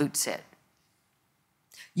 Poot said.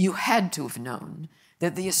 You had to have known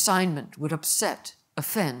that the assignment would upset,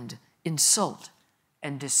 offend, insult,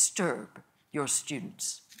 and disturb your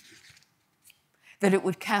students. That it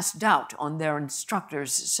would cast doubt on their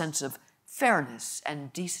instructors' sense of fairness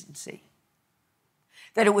and decency.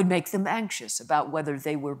 That it would make them anxious about whether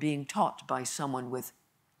they were being taught by someone with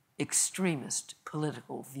extremist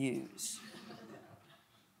political views.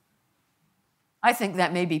 I think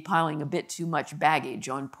that may be piling a bit too much baggage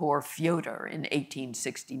on poor Fyodor in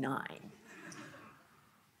 1869.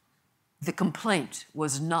 The complaint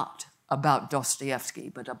was not about Dostoevsky,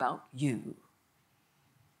 but about you.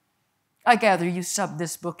 I gather you subbed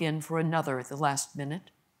this book in for another at the last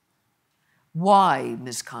minute. Why,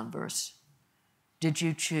 Ms. Converse, did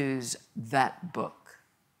you choose that book?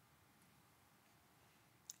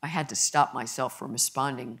 I had to stop myself from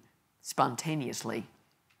responding spontaneously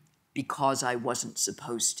because I wasn't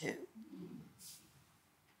supposed to.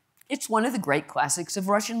 It's one of the great classics of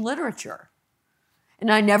Russian literature, and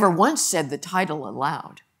I never once said the title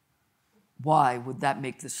aloud. Why would that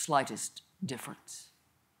make the slightest difference?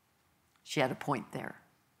 She had a point there.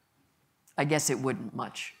 I guess it wouldn't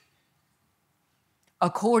much.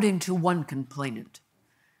 According to one complainant,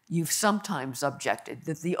 you've sometimes objected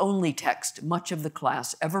that the only text much of the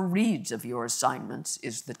class ever reads of your assignments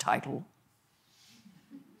is the title.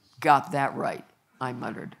 Got that right, I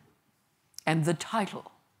muttered. And the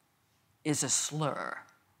title is a slur.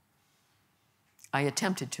 I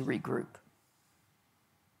attempted to regroup.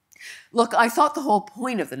 Look, I thought the whole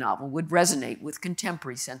point of the novel would resonate with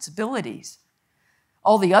contemporary sensibilities.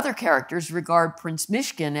 All the other characters regard Prince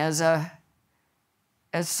Mishkin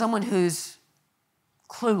as someone who's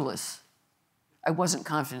clueless. I wasn't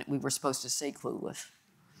confident we were supposed to say clueless.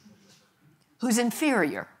 Who's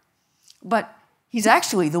inferior. But he's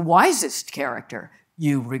actually the wisest character.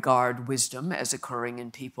 You regard wisdom as occurring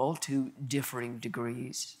in people to differing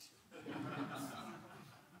degrees.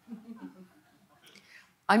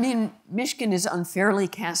 I mean, Mishkin is unfairly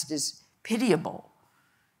cast as pitiable.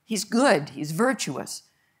 He's good, he's virtuous.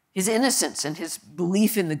 His innocence and his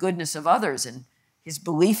belief in the goodness of others and his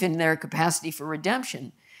belief in their capacity for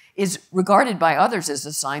redemption is regarded by others as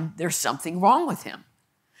a sign there's something wrong with him.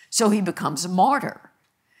 So he becomes a martyr.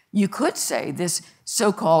 You could say this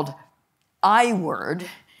so-called I word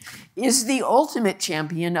is the ultimate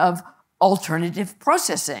champion of alternative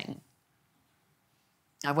processing.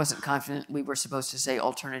 I wasn't confident we were supposed to say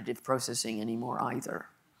alternative processing anymore either.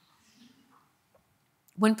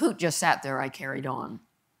 When Poot just sat there, I carried on.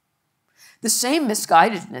 The same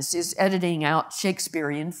misguidedness is editing out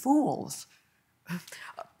Shakespearean fools.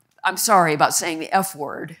 I'm sorry about saying the F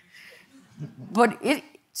word, but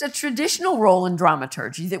it's a traditional role in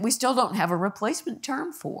dramaturgy that we still don't have a replacement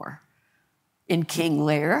term for. In King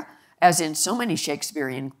Lear, as in so many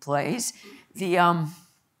Shakespearean plays, the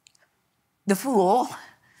fool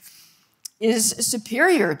is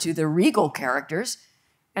superior to the regal characters,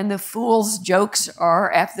 and the fool's jokes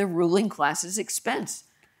are at the ruling class's expense.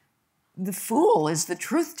 The fool is the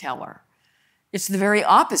truth teller. It's the very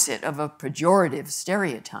opposite of a pejorative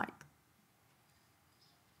stereotype.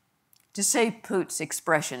 To say Poot's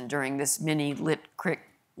expression during this mini lit crick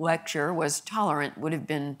lecture was tolerant would have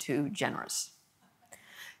been too generous.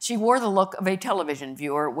 She wore the look of a television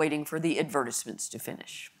viewer waiting for the advertisements to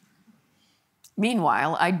finish.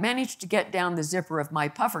 Meanwhile, I'd managed to get down the zipper of my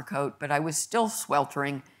puffer coat, but I was still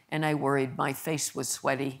sweltering, and I worried my face was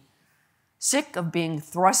sweaty. Sick of being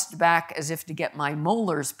thrust back as if to get my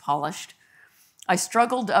molars polished, I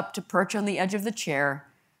struggled up to perch on the edge of the chair,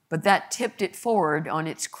 but that tipped it forward on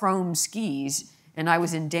its chrome skis, and I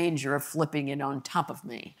was in danger of flipping it on top of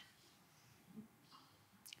me.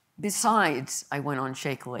 Besides, I went on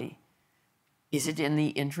shakily, is it in the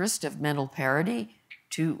interest of mental parity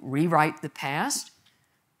to rewrite the past?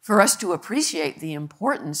 For us to appreciate the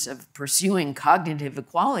importance of pursuing cognitive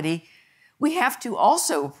equality, We have to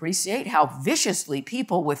also appreciate how viciously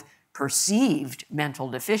people with perceived mental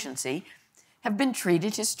deficiency have been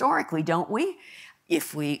treated historically, don't we?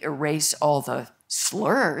 If we erase all the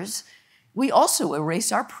slurs, we also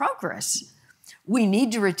erase our progress. We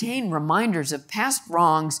need to retain reminders of past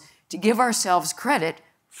wrongs to give ourselves credit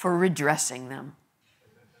for redressing them.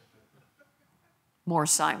 More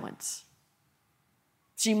silence.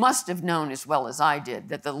 She must have known as well as I did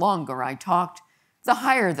that the longer I talked, the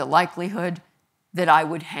higher the likelihood that I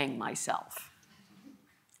would hang myself.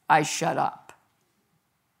 I shut up.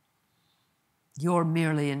 You're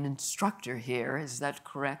merely an instructor here, is that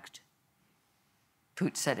correct?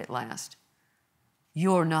 Poot said at last.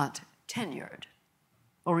 You're not tenured,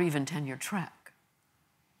 or even tenure track.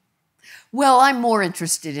 Well, I'm more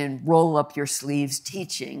interested in roll up your sleeves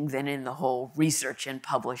teaching than in the whole research and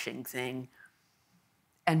publishing thing.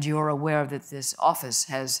 And you're aware that this office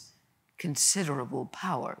has considerable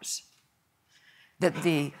powers, that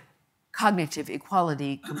the cognitive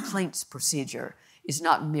equality complaints procedure is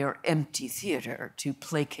not mere empty theater to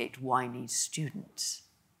placate whiny students.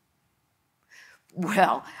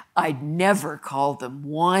 Well, I'd never call them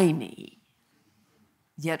whiny.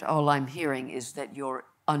 Yet all I'm hearing is that you're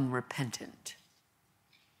unrepentant.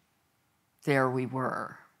 There we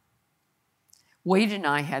were. Wade and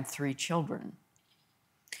I had 3 children.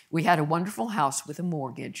 We had a wonderful house with a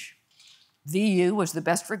mortgage. VU was the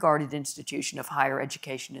best regarded institution of higher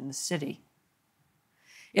education in the city.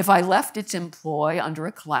 If I left its employ under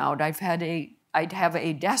a cloud, I'd have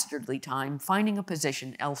a dastardly time finding a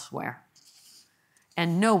position elsewhere.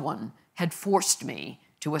 And no one had forced me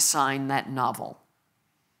to assign that novel.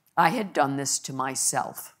 I had done this to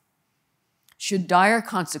myself. Should dire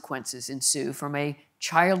consequences ensue from a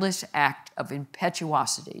childish act of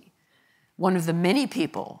impetuosity, one of the many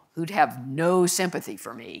people who'd have no sympathy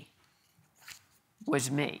for me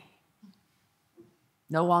was me.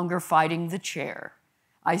 No longer fighting the chair,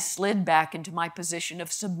 I slid back into my position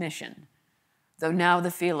of submission, though now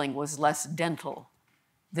the feeling was less dental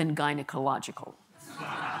than gynecological.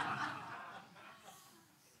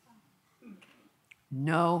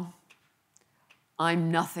 No,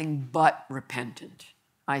 I'm nothing but repentant,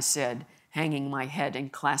 I said, hanging my head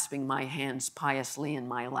and clasping my hands piously in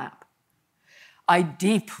my lap. I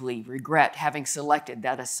deeply regret having selected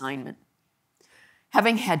that assignment.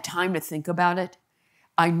 Having had time to think about it,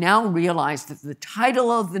 I now realize that the title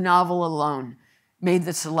of the novel alone made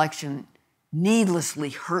the selection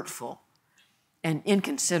needlessly hurtful and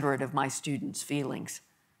inconsiderate of my students' feelings.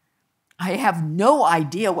 I have no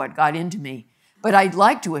idea what got into me, but I'd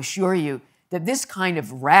like to assure you that this kind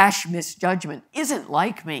of rash misjudgment isn't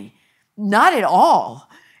like me, not at all,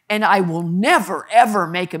 and I will never, ever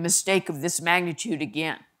make a mistake of this magnitude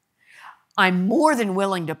again. I'm more than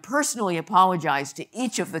willing to personally apologize to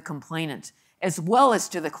each of the complainants, as well as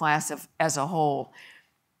to the class as a whole.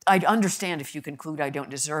 I'd understand if you conclude I don't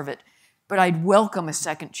deserve it, but I'd welcome a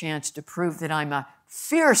second chance to prove that I'm a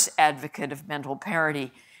fierce advocate of mental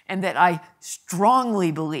parity and that I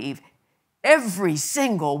strongly believe every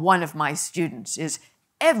single one of my students is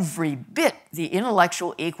every bit the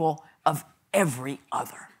intellectual equal of every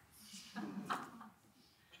other.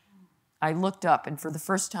 I looked up, and for the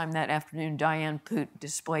first time that afternoon, Diane Poot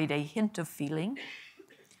displayed a hint of feeling.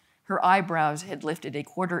 Her eyebrows had lifted a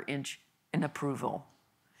 1/4 inch in approval.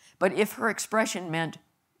 But if her expression meant,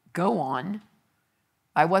 go on,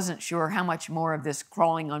 I wasn't sure how much more of this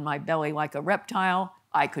crawling on my belly like a reptile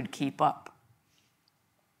I could keep up.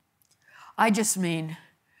 I just mean,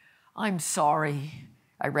 I'm sorry,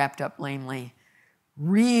 I wrapped up lamely.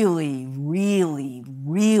 Really, really,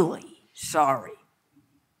 really sorry.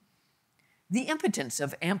 The impotence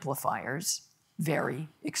of amplifiers vary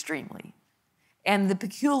extremely, and the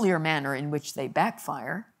peculiar manner in which they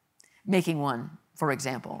backfire, making one, for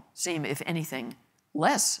example, seem, if anything,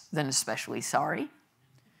 less than especially sorry,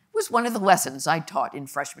 was one of the lessons I taught in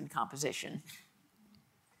freshman composition.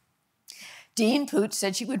 Dean Poot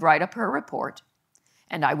said she would write up her report,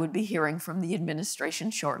 and I would be hearing from the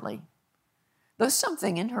administration shortly, though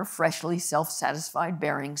something in her freshly self-satisfied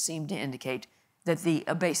bearing seemed to indicate that the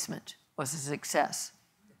abasement was a success.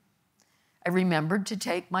 I remembered to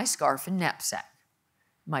take my scarf and knapsack.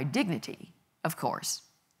 My dignity, of course,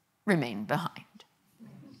 remained behind.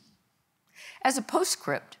 As a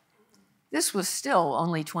postscript, this was still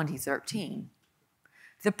only 2013.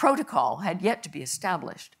 The protocol had yet to be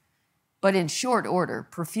established, but in short order,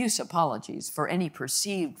 profuse apologies for any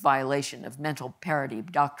perceived violation of mental parity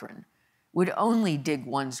doctrine would only dig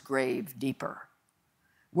one's grave deeper.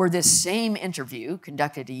 Were this same interview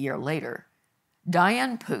conducted a year later,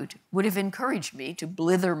 Diane Poot would have encouraged me to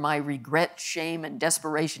blither my regret, shame, and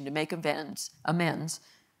desperation to make amends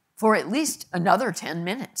for at least another 10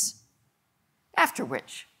 minutes, after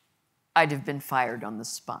which I'd have been fired on the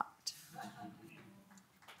spot.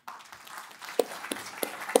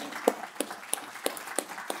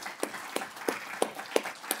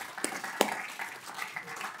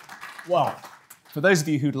 Well, for those of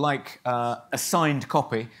you who'd like a signed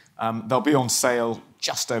copy, they'll be on sale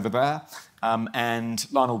just over there.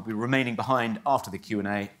 And Lionel will be remaining behind after the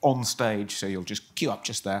Q&A on stage, so you'll just queue up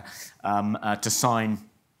just there to sign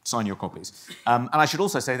your copies. And I should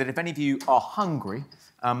also say that if any of you are hungry,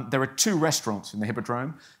 there are 2 restaurants in the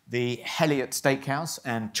Hippodrome, the Heliot Steakhouse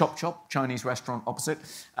and Chop Chop, Chinese restaurant opposite.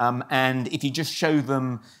 And if you just show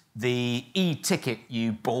them the e-ticket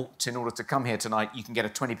you bought in order to come here tonight, you can get a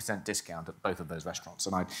 20% discount at both of those restaurants,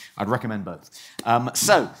 and I'd recommend both.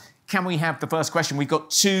 So, can we have the first question? We've got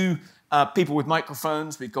 2 people with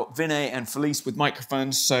microphones. We've got Vinay and Felice with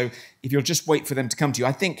microphones, so if you'll just wait for them to come to you.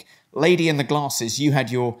 I think, lady in the glasses, you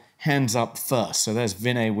had your hands up first, so there's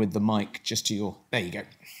Vinay with the mic just to your... There you go.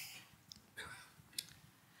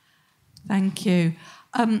 Thank you.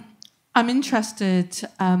 I'm interested,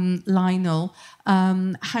 Lionel,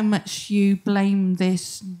 how much you blame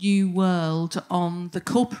this new world on the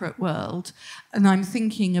corporate world. And I'm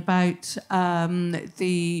thinking about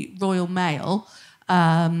the Royal Mail,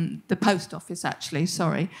 the post office, actually,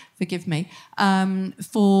 sorry, forgive me,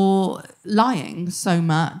 for lying so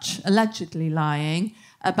much, allegedly lying,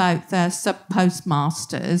 about their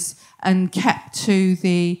sub-postmasters and kept to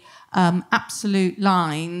the absolute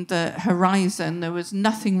line, the horizon. There was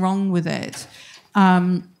nothing wrong with it.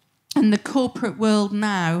 And the corporate world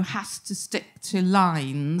now has to stick to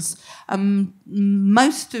lines.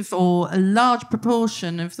 Most of, or a large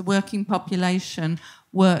proportion of the working population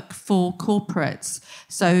work for corporates.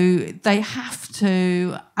 So they have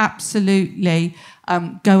to absolutely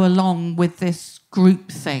go along with this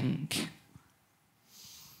groupthink.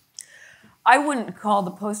 I wouldn't call the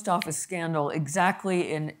post office scandal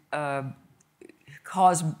exactly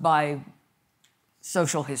caused by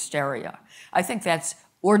social hysteria. I think that's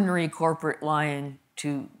ordinary corporate lying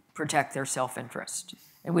to protect their self-interest.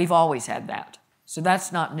 And we've always had that. So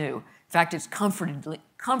that's not new. In fact, it's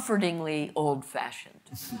comfortingly old-fashioned.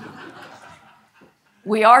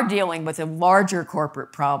 We are dealing with a larger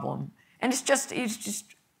corporate problem. And it's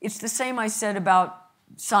the same I said about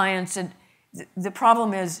science. And the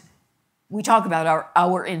problem is, we talk about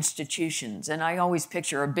our institutions, and I always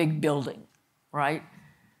picture a big building, right?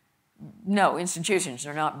 No, institutions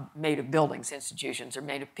are not made of buildings. Institutions are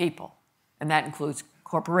made of people, and that includes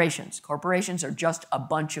corporations. Corporations are just a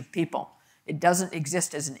bunch of people. It doesn't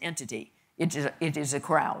exist as an entity. It is a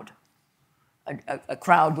crowd, a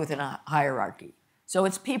crowd within a hierarchy. So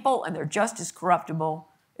it's people, and they're just as corruptible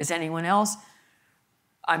as anyone else.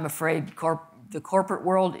 I'm afraid the corporate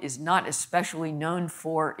world is not especially known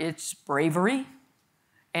for its bravery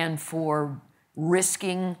and for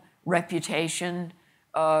risking reputation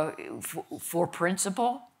for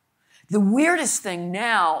principle. The weirdest thing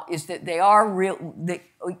now is that they are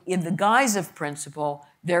in the guise of principle,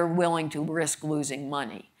 they're willing to risk losing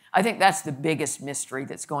money. I think that's the biggest mystery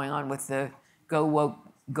that's going on with the go woke,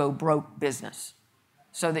 go broke business.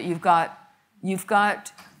 So that you've got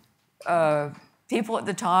people at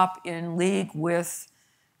the top in league with,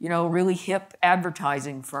 really hip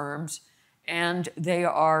advertising firms, and they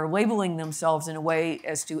are labeling themselves in a way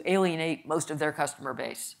as to alienate most of their customer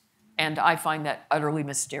base. And I find that utterly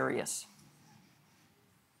mysterious.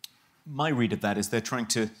 My read of that is they're trying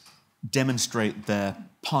to demonstrate their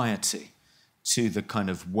piety to the kind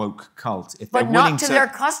of woke cult. But not to their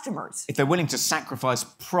customers. If they're willing to sacrifice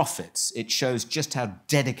profits, it shows just how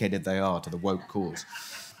dedicated they are to the woke cause.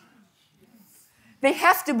 They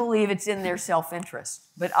have to believe it's in their self-interest,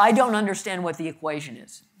 but I don't understand what the equation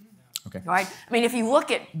is. Okay. Right? I mean, if you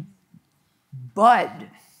look at Bud,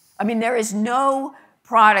 there is no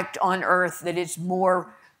product on earth that is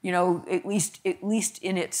more, at least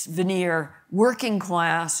in its veneer, working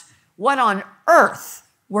class. What on earth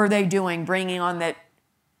were they doing, bringing on that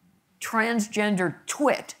transgender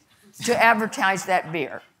twit to advertise that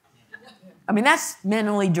beer? That's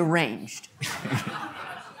mentally deranged.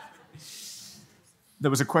 There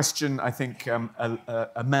was a question, I think,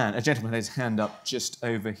 a gentleman had his hand up just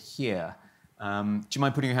over here. Do you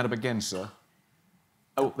mind putting your hand up again, sir?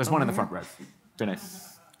 Oh, there's one in the front row. Vinay.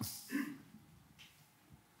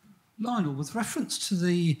 Lionel, with reference to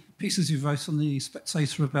the pieces you wrote on The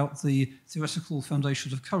Spectator about the theoretical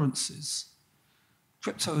foundation of currencies,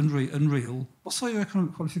 crypto and real, what are your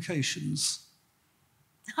economic qualifications?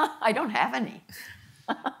 I don't have any.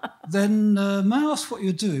 then may I ask what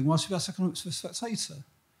you're doing whilst you're about economics for a Spectator?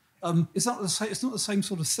 It's not the same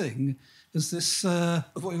sort of thing as this of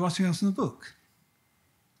what you're writing out in the book.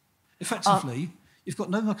 Effectively, you've got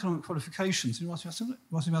no economic qualifications and you're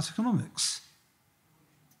writing about economics.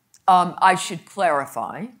 I should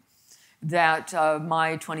clarify that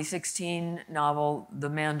my 2016 novel, The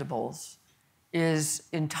Mandibles, is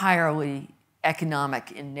entirely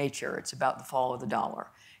economic in nature. It's about the fall of the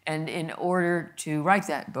dollar. And in order to write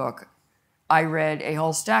that book, I read a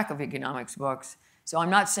whole stack of economics books. So I'm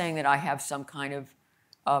not saying that I have some kind of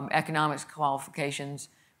economics qualifications,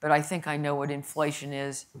 but I think I know what inflation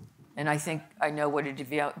is, and I think I know what a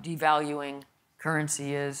devaluing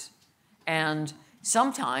currency is. And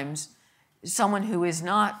sometimes someone who is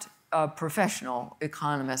not a professional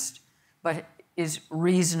economist, but is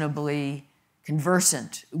reasonably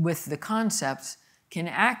conversant with the concepts, can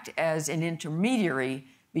act as an intermediary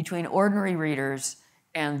between ordinary readers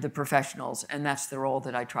and the professionals, and that's the role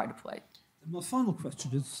that I try to play. And my final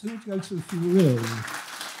question is, who would you go to if you were ill?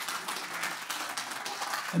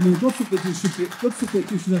 I mean, God forbid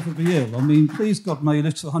you should ever be ill. I mean, please God, may you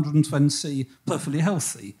live to 120 perfectly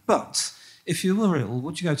healthy. But if you were ill,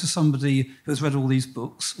 would you go to somebody who has read all these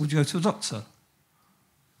books? Would you go to a doctor?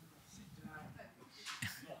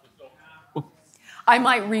 I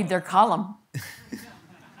might read their column.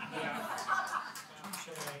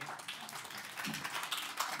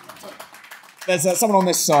 There's someone on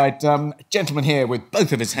this side, gentleman here with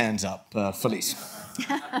both of his hands up, Felice.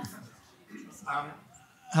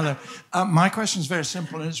 Hello. My question is very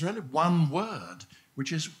simple, and it's really one word,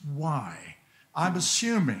 which is why. I'm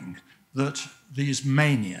assuming that these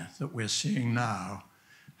mania that we're seeing now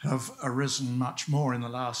have arisen much more in the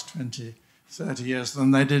last 20, 30 years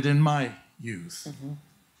than they did in my youth. Mm-hmm.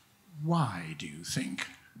 Why, do you think?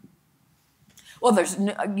 Well,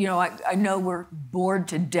 I know we're bored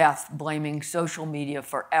to death blaming social media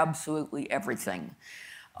for absolutely everything.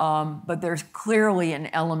 But there's clearly an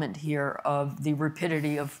element here of the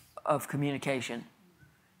rapidity of communication.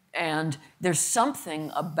 And there's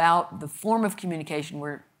something about the form of communication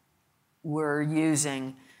we're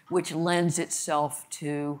using which lends itself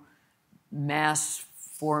to mass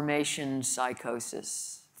formation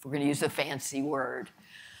psychosis, if we're going to use a fancy word.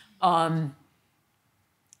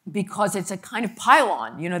 Because it's a kind of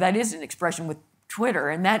pylon. That is an expression with Twitter,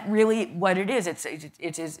 and that really what it is. It's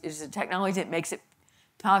a technology that makes it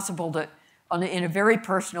possible to, in a very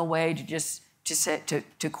personal way,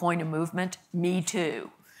 to coin a movement. Me Too.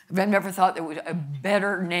 I've never thought there was a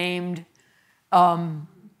better named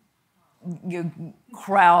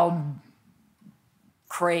crowd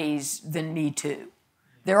craze than Me Too.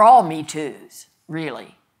 They're all Me Toos,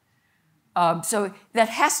 really. So that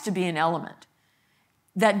has to be an element.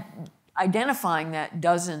 That identifying that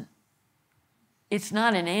it's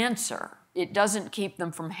not an answer. It doesn't keep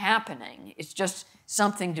them from happening. It's just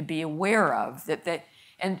something to be aware of.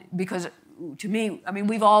 And because to me, I mean,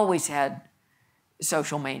 we've always had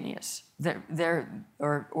social manias.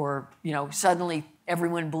 Suddenly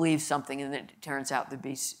everyone believes something and it turns out to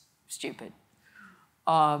be stupid.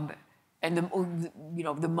 And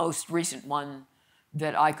the most recent one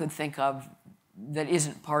that I could think of that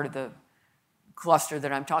isn't part of the cluster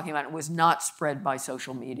that I'm talking about, it was not spread by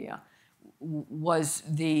social media, was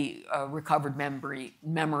the recovered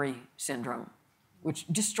memory syndrome, which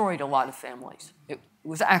destroyed a lot of families. It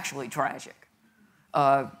was actually tragic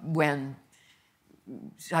when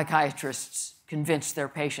psychiatrists convinced their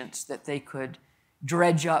patients that they could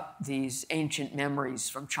dredge up these ancient memories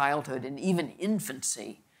from childhood and even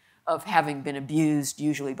infancy of having been abused,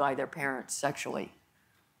 usually by their parents sexually.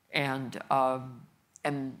 And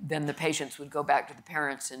then the patients would go back to the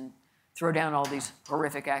parents and throw down all these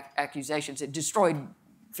horrific accusations. It destroyed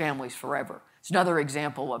families forever. It's another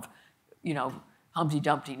example of, Humpty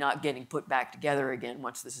Dumpty not getting put back together again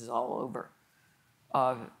once this is all over.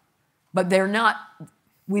 But they're not,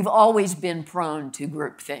 we've always been prone to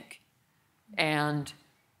groupthink. And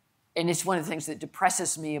it's one of the things that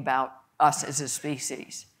depresses me about us as a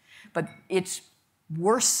species. But it's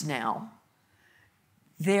worse now.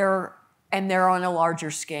 They're on a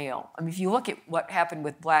larger scale. I mean, if you look at what happened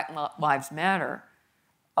with Black Lives Matter,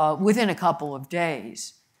 within a couple of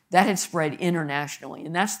days, that had spread internationally.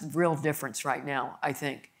 And that's the real difference right now, I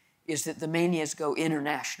think, is that the manias go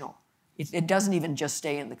international. It doesn't even just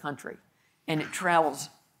stay in the country. And it travels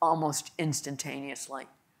almost instantaneously.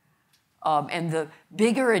 And the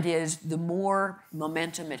bigger it is, the more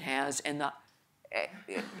momentum it has. And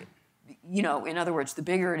in other words, the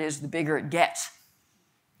bigger it is, the bigger it gets.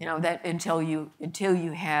 That until you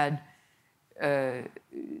had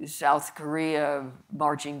South Korea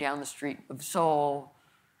marching down the street of Seoul,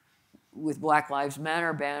 with Black Lives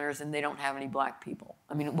Matter banners and they don't have any black people.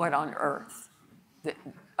 I mean, what on earth?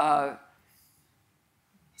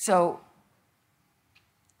 So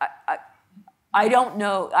I don't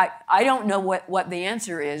know. I don't know what the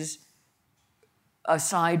answer is,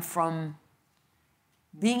 aside from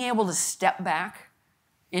being able to step back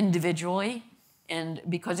individually, and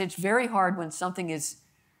because it's very hard when something is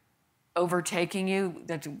overtaking you.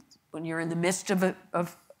 That when you're in the midst of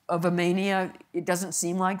a mania, it doesn't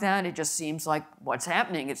seem like that. It just seems like what's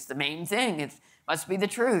happening. It's the main thing. It must be the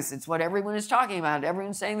truth. It's what everyone is talking about.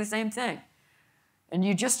 Everyone's saying the same thing, and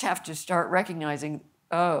you just have to start recognizing,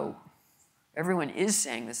 oh, everyone is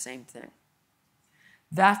saying the same thing.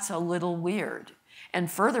 That's a little weird.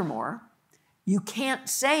 And furthermore, you can't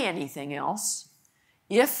say anything else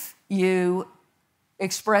if you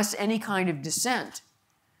express any kind of dissent.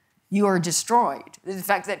 You are destroyed. In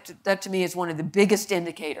fact, that to me is one of the biggest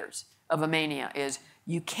indicators of a mania, is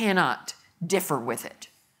you cannot differ with it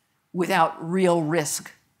without real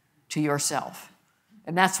risk to yourself.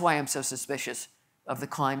 And that's why I'm so suspicious of the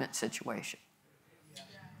climate situation.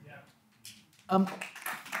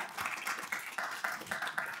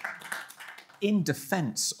 In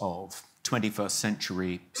defense of 21st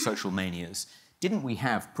century social manias, didn't we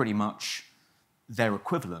have pretty much their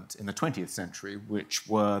equivalent in the 20th century, which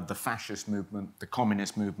were the fascist movement, the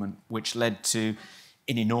communist movement, which led to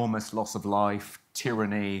an enormous loss of life,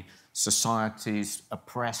 tyranny, societies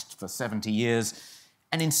oppressed for 70 years.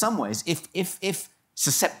 And in some ways, if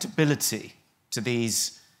susceptibility to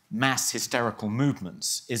these mass hysterical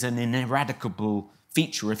movements is an ineradicable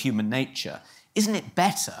feature of human nature, isn't it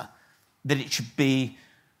better that it should be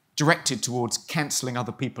directed towards cancelling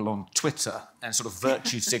other people on Twitter and sort of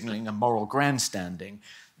virtue signalling and moral grandstanding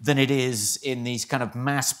than it is in these kind of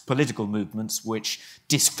mass political movements which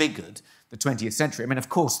disfigured the 20th century? I mean, of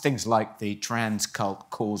course, things like the trans cult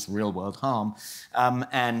caused real-world harm,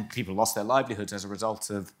 and people lost their livelihoods as a result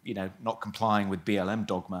of, not complying with BLM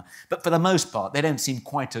dogma. But for the most part, they don't seem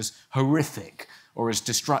quite as horrific or as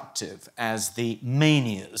destructive as the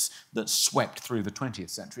manias that swept through the 20th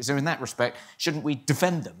century. So in that respect, shouldn't we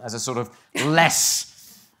defend them as a sort of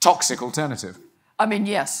less toxic alternative? I mean,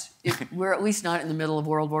 yes, we're at least not in the middle of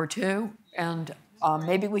World War II, and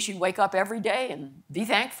maybe we should wake up every day and be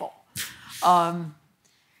thankful.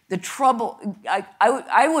 The trouble,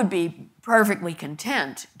 I would be perfectly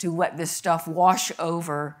content to let this stuff wash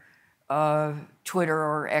over Twitter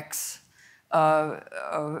or X,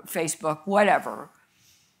 Facebook, whatever,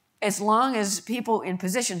 as long as people in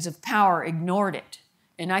positions of power ignored it.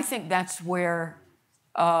 And I think that's where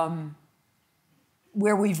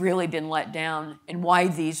we've really been let down, and why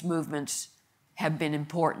these movements have been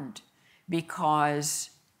important. Because,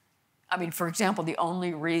 I mean, for example, the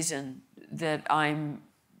only reason that I'm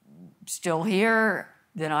still here,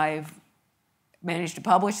 that I've managed to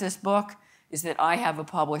publish this book, is that I have a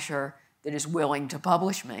publisher that is willing to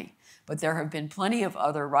publish me. But there have been plenty of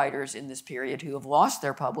other writers in this period who have lost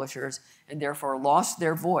their publishers and therefore lost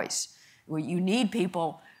their voice. You need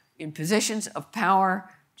people in positions of power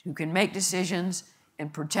who can make decisions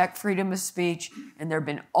and protect freedom of speech, and there have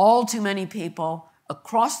been all too many people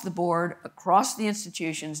across the board, across the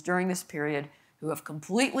institutions during this period who have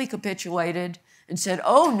completely capitulated and said,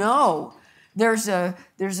 oh no, there's a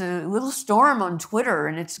little storm on Twitter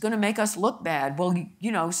and it's going to make us look bad. Well,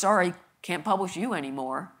 sorry, can't publish you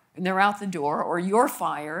anymore. And they're out the door, or you're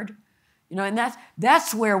fired. And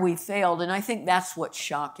that's where we failed, and I think that's what's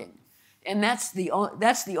shocking. And that's the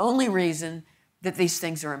only reason that these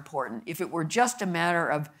things are important. If it were just a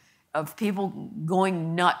matter of people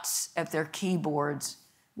going nuts at their keyboards,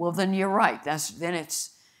 well, then you're right. Then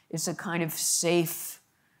it's a kind of safe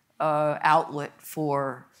outlet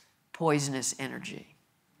for poisonous energy.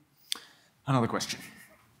 Another question.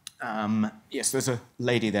 Yes, there's a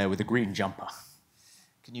lady there with a green jumper.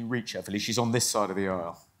 Can you reach her, please? She's on this side of the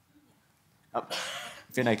aisle.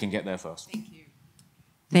 Vinay can get there first. Thank you.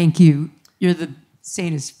 Thank you. You're the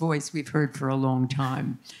sanest voice we've heard for a long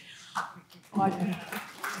time. Thank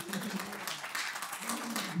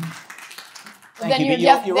you,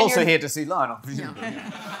 but you're also here to see Lionel.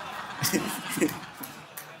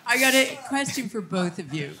 I got a question for both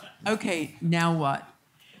of you. Okay, now what?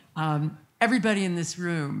 Everybody in this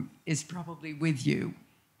room is probably with you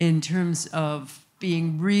in terms of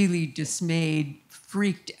being really dismayed,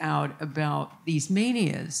 freaked out about these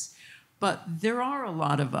manias. But there are a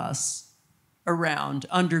lot of us around,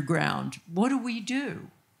 underground. What do we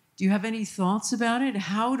do? Do you have any thoughts about it?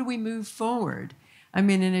 How do we move forward? I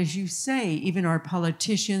mean, and as you say, even our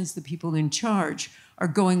politicians, the people in charge, are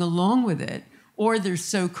going along with it, or they're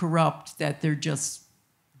so corrupt that they're just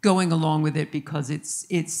going along with it because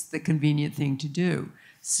it's the convenient thing to do.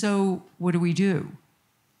 So what do?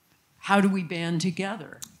 How do we band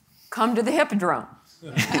together? Come to the Hippodrome.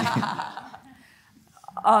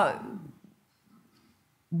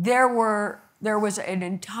 There was an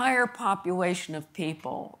entire population of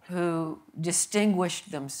people who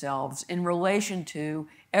distinguished themselves in relation to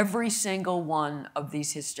every single one of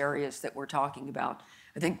these hysterias that we're talking about.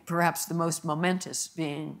 I think perhaps the most momentous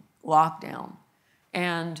being lockdown.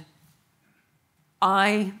 And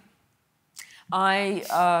I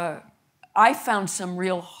found some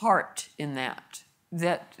real heart in that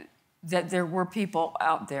there were people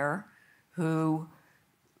out there who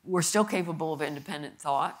were still capable of independent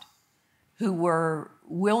thought, who were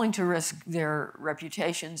willing to risk their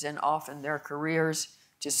reputations and often their careers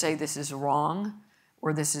to say this is wrong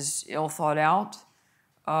or this is ill thought out.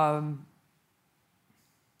 And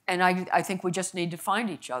I think we just need to find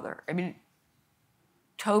each other. I mean,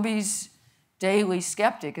 Toby's Daily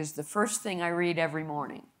Skeptic is the first thing I read every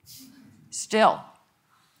morning, still.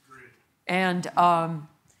 And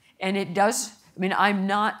it does, I mean,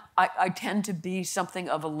 I tend to be something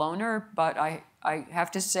of a loner, but I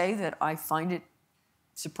have to say that I find it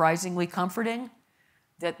surprisingly comforting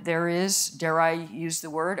that there is, dare I use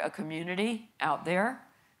the word, a community out there,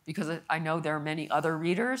 because I know there are many other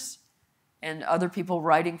readers and other people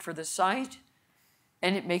writing for the site,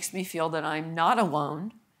 and it makes me feel that I'm not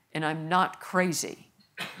alone and I'm not crazy.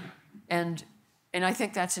 And I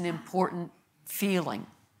think that's an important feeling.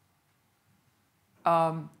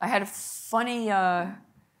 I had a funny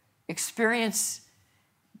experience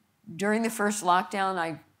during the first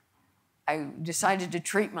lockdown. I decided to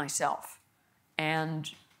treat myself, and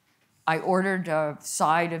I ordered a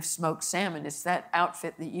side of smoked salmon. It's that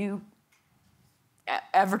outfit that you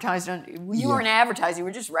advertised on. You weren't advertising; you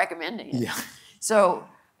were just recommending it. Yeah. So,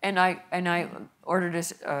 and I ordered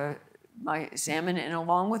my salmon, and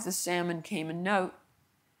along with the salmon came a note.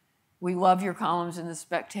 We love your columns in The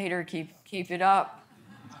Spectator. Keep it up.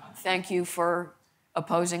 Thank you for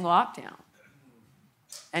opposing lockdown.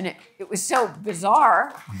 And it was so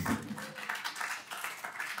bizarre.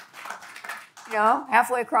 You know,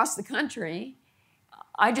 halfway across the country,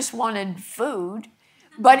 I just wanted food,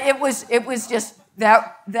 but it was just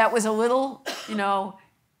that was a little, you know,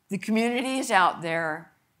 the community is out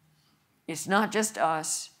there. It's not just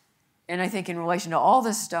us. And I think in relation to all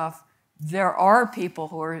this stuff, there are people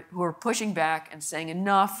who are pushing back and saying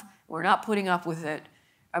enough, we're not putting up with it.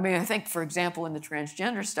 I mean, I think, for example, in the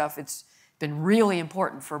transgender stuff, it's been really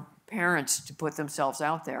important for parents to put themselves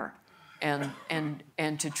out there and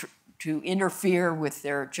to interfere with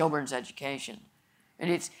their children's education.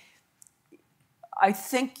 And I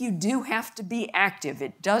think you do have to be active.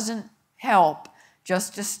 It doesn't help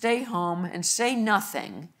just to stay home and say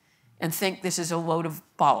nothing and think this is a load of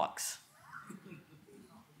bollocks.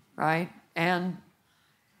 Right? And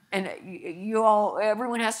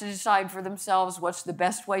everyone has to decide for themselves what's the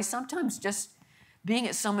best way. Sometimes just being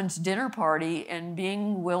at someone's dinner party and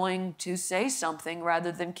being willing to say something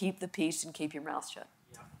rather than keep the peace and keep your mouth shut.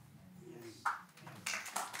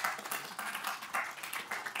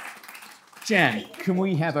 Jan, can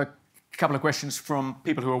we have a couple of questions from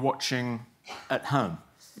people who are watching at home,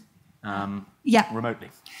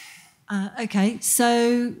 remotely? Okay,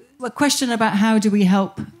 so a question about how do we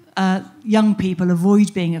help young people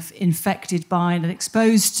avoid being infected by and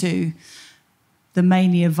exposed to the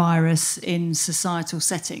mania virus in societal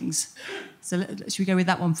settings. So should we go with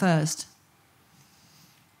that one first?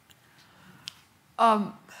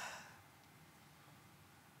 I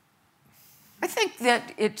think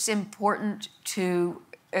that it's important to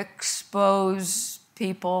expose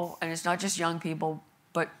people, and it's not just young people,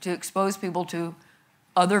 but to expose people to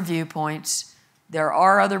other viewpoints. There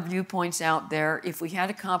are other viewpoints out there. If we had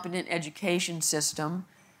a competent education system,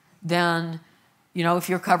 then, you know, if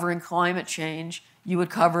you're covering climate change, you would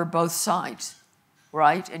cover both sides,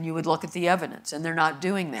 right? And you would look at the evidence, and they're not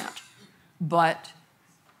doing that. But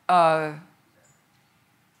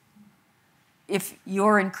if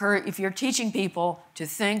you're teaching people to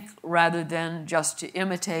think rather than just to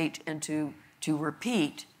imitate and to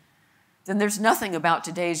repeat, then there's nothing about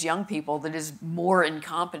today's young people that is more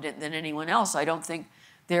incompetent than anyone else. I don't think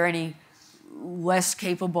they're any less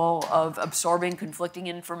capable of absorbing conflicting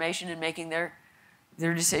information and making their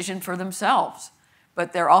decision for themselves.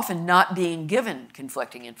 But they're often not being given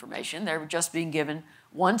conflicting information. They're just being given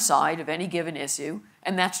one side of any given issue,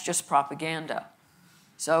 and that's just propaganda.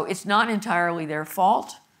 So it's not entirely their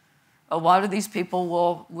fault. A lot of these people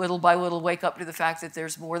will, little by little, wake up to the fact that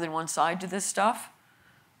there's more than one side to this stuff.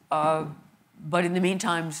 But in the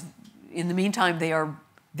meantime, they are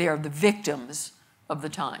the victims of the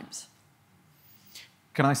times.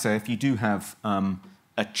 Can I say, if you do have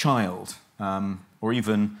a child or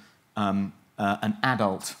even an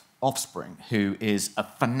adult offspring who is a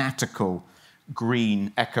fanatical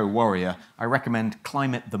green eco-warrior, I recommend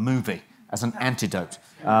Climate the Movie as an antidote.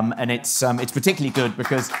 And it's particularly good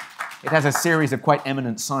because it has a series of quite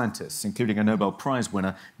eminent scientists, including a Nobel Prize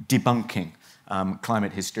winner, debunking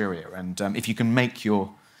climate hysteria. And if you can make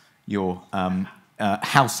your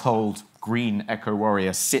household green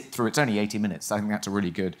eco-warrior sit through, it's only 80 minutes, I think that's a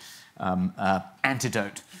really good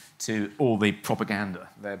antidote to all the propaganda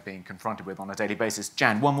they're being confronted with on a daily basis.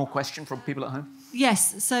 Jan, one more question from people at home?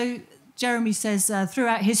 Yes, so Jeremy says,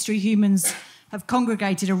 throughout history, humans have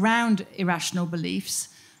congregated around irrational beliefs.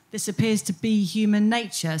 This appears to be human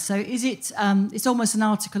nature. So is it, it's almost an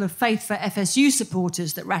article of faith for FSU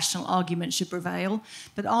supporters that rational argument should prevail,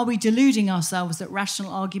 but are we deluding ourselves that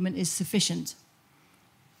rational argument is sufficient?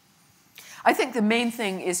 I think the main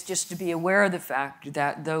thing is just to be aware of the fact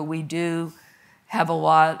that though we do have a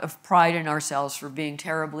lot of pride in ourselves for being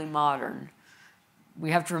terribly modern, we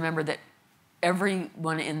have to remember that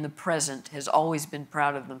everyone in the present has always been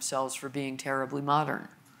proud of themselves for being terribly modern.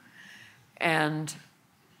 And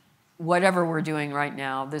whatever we're doing right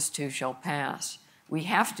now, this too shall pass. We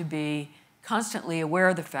have to be constantly aware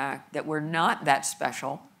of the fact that we're not that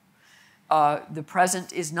special. The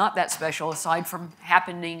present is not that special aside from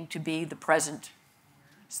happening to be the present.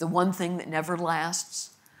 It's the one thing that never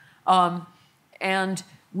lasts. And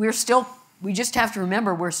we just have to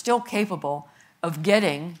remember we're still capable of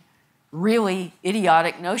getting really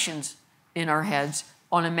idiotic notions in our heads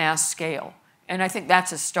on a mass scale. And I think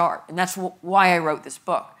that's a start. And that's why I wrote this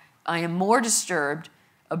book. I am more disturbed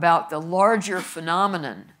about the larger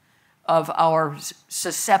phenomenon of our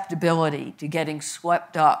susceptibility to getting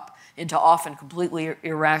swept up into often completely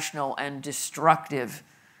irrational and destructive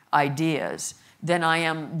ideas than I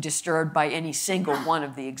am disturbed by any single one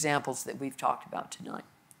of the examples that we've talked about tonight.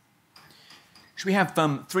 Should we have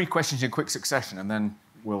 3 questions in quick succession, and then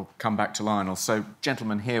we'll come back to Lionel? So,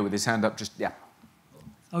 gentleman here with his hand up, just, yeah.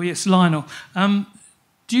 Oh, yes, Lionel.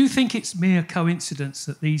 Do you think it's mere coincidence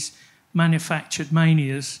that these manufactured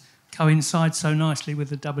manias coincide so nicely with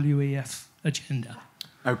the WEF agenda?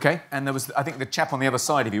 OK, and there was, I think the chap on the other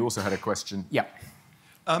side of you also had a question. Yeah.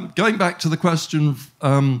 Going back to the question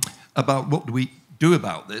about what do we do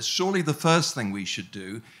about this, surely the first thing we should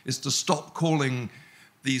do is to stop calling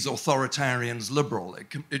these authoritarians liberal.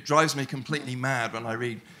 It drives me completely mad when I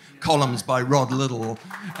read columns by Rod Liddell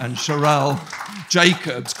and Sherelle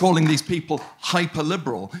Jacobs calling these people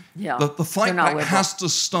hyper-liberal. Yeah, the fight back has to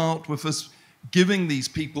start with us giving these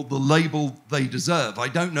people the label they deserve. I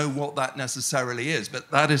don't know what that necessarily is,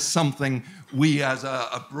 but that is something we as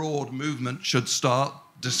a broad movement should start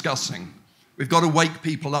discussing. We've got to wake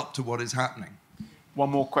people up to what is happening.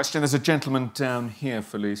 One more question. There's a gentleman down here,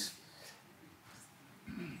 Felice.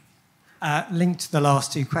 Linked to the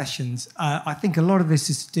last 2 questions, I think a lot of this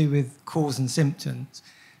is to do with cause and symptoms.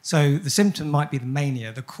 So the symptom might be the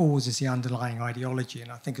mania, the cause is the underlying ideology,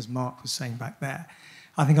 and I think as Mark was saying back there,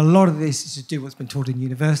 I think a lot of this is to do with what's been taught in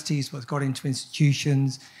universities, what's got into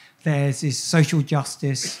institutions. There's this social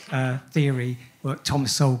justice theory, what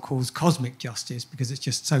Thomas Sowell calls cosmic justice, because it's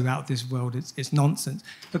just so out of this world, it's nonsense.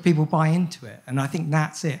 But people buy into it, and I think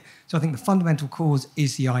that's it. So I think the fundamental cause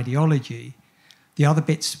is the ideology. The other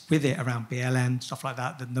bits with it around BLM, stuff like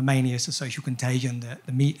that, the mania is the social contagion, the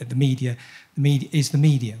media is the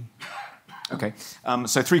medium. OK,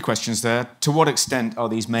 so 3 questions there. To what extent are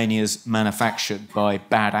these manias manufactured by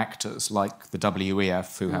bad actors like the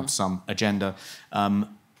WEF, who have some agenda?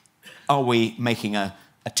 Are we making a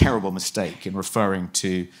terrible mistake in referring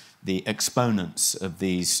to the exponents of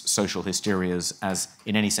these social hysterias as,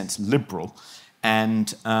 in any sense, liberal?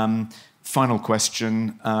 And final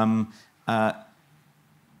question,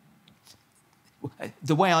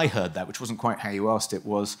 the way I heard that, which wasn't quite how you asked it,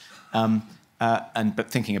 was, but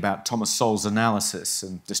thinking about Thomas Sowell's analysis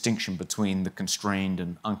and distinction between the constrained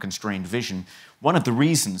and unconstrained vision, one of the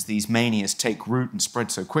reasons these manias take root and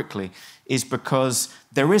spread so quickly is because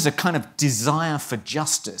there is a kind of desire for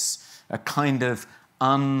justice, a kind of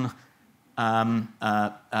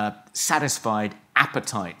unsatisfied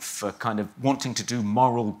appetite for kind of wanting to do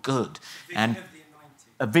moral good, and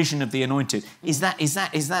a vision of the anointed. Is that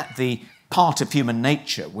the part of human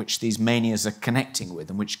nature which these manias are connecting with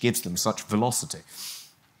and which gives them such velocity?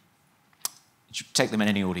 You should take them in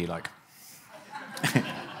any order you like.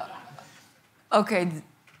 Okay,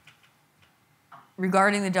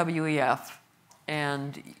 regarding the WEF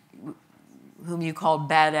and whom you called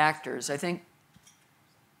bad actors, I think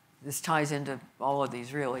this ties into all of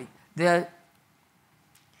these, really.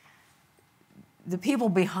 the people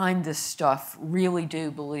behind this stuff really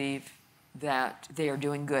do believe that they are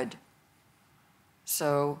doing good.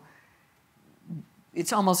 So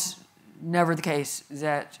it's almost never the case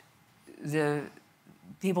that the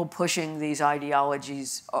people pushing these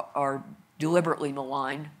ideologies are deliberately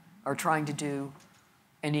malign, are trying to do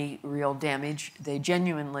any real damage. They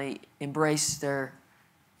genuinely embrace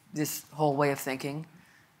this whole way of thinking,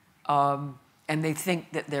 and they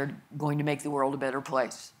think that they're going to make the world a better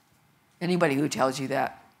place. Anybody who tells you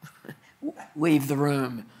that, leave the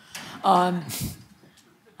room.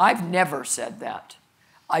 I've never said that.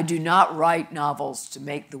 I do not write novels to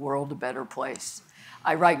make the world a better place.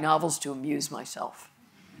 I write novels to amuse myself.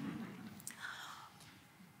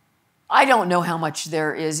 I don't know how much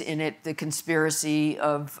there is in it, the conspiracy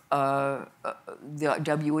of the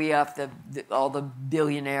WEF, all the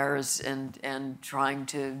billionaires and trying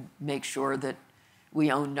to make sure that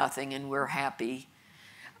we own nothing and we're happy.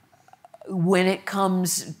 When it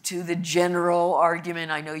comes to the general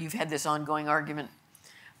argument, I know you've had this ongoing argument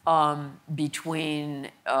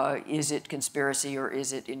between is it conspiracy or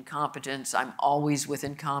is it incompetence? I'm always with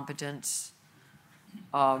incompetence.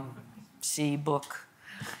 See book.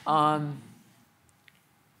 I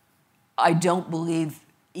don't believe,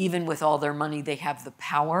 even with all their money, they have the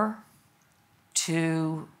power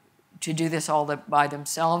to do this all by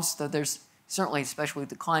themselves. Though there's certainly, especially with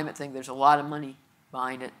the climate thing, there's a lot of money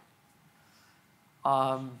behind it.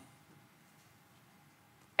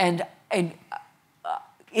 And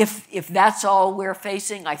if that's all we're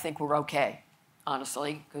facing, I think we're okay,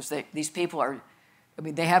 honestly, because these people are, I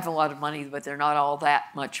mean, they have a lot of money, but they're not all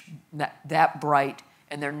that bright,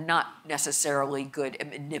 and they're not necessarily good at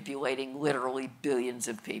manipulating literally billions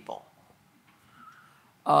of people.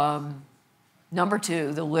 Number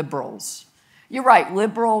two, the liberals. You're right,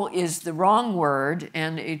 liberal is the wrong word,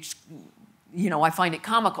 and it's, I find it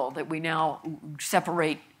comical that we now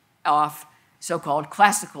separate off so-called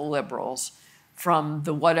classical liberals from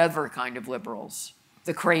the whatever kind of liberals,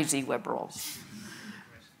 the crazy liberals.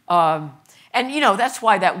 And, that's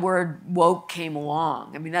why that word woke came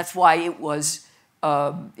along. I mean, that's why it was,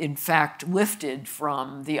 in fact, lifted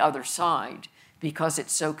from the other side, because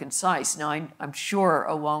it's so concise. Now, I'm sure,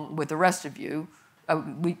 along with the rest of you,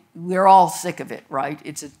 we're all sick of it, right?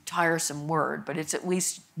 It's a tiresome word, but it's at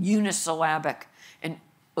least unisyllabic and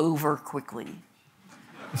over quickly.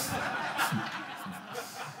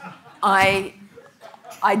 I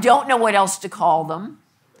don't know what else to call them.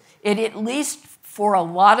 It, at least for a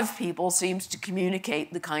lot of people, seems to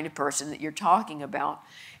communicate the kind of person that you're talking about.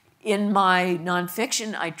 In my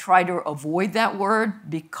nonfiction, I try to avoid that word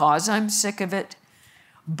because I'm sick of it.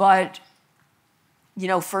 But,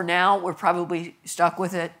 for now, we're probably stuck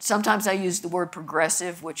with it. Sometimes I use the word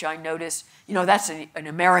progressive, which I notice, that's an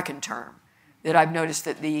American term that I've noticed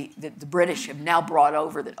that the British have now brought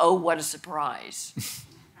over that, oh, what a surprise,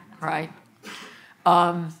 right?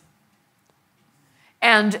 And,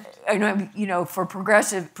 for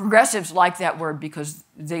progressives like that word because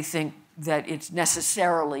they think that it's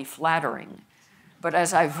necessarily flattering. But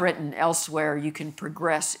as I've written elsewhere, you can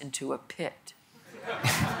progress into a pit.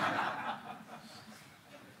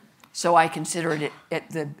 So I consider it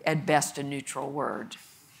at best a neutral word.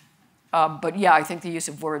 But yeah, I think the use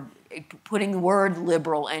of putting the word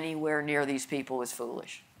liberal anywhere near these people is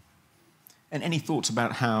foolish. And any thoughts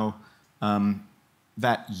about how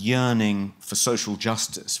that yearning for social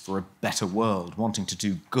justice, for a better world, wanting to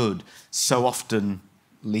do good, so often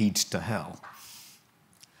leads to hell?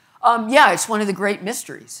 Yeah, it's one of the great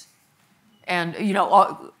mysteries. And,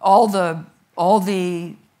 all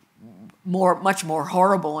the much more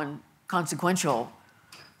horrible and consequential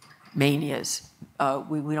manias,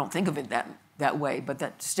 we don't think of it that way, but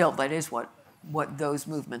that is what those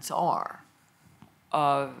movements are.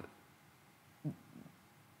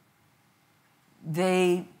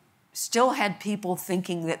 They still had people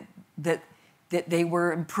thinking that they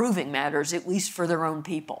were improving matters, at least for their own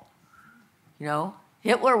people.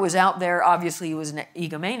 Hitler was out there, obviously he was an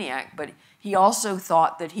egomaniac, but he also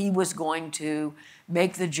thought that he was going to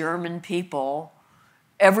make the German people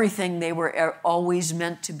everything they were always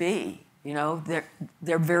meant to be,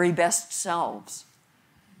 their very best selves.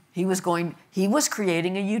 He was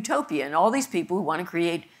creating a utopia, and all these people who want to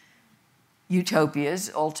create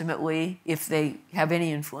utopias, ultimately, if they have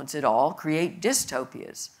any influence at all, create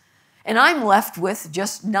dystopias. And I'm left with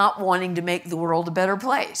just not wanting to make the world a better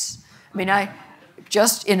place. I mean, I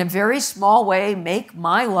just, in a very small way, make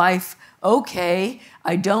my life okay.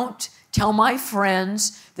 I don't tell my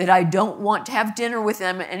friends that I don't want to have dinner with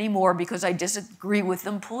them anymore because I disagree with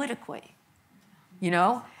them politically.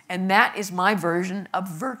 And that is my version of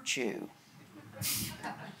virtue.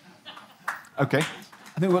 Okay.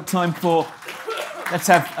 I think we've got time for... Let's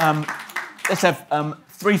have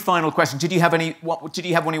 3 final questions. Did you have one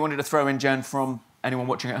you wanted to throw in, Jen, from anyone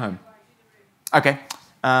watching at home? Okay.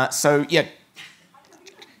 So, yeah.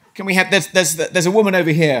 Can we have... There's a woman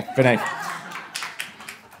over here, Vinay.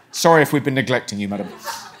 Sorry if we've been neglecting you, madam.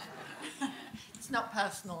 It's not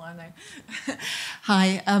personal, I know.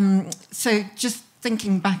 Hi. So just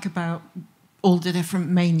thinking back about all the different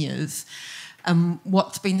manias,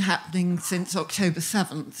 what's been happening since October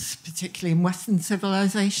 7th, particularly in Western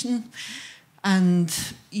civilization,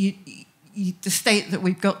 and the state that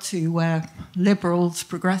we've got to where liberals,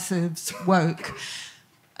 progressives, woke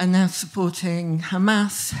are now supporting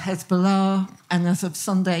Hamas, Hezbollah, and as of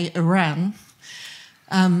Sunday, Iran.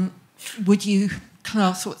 Would you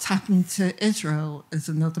class what's happened to Israel as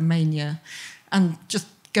another mania? And just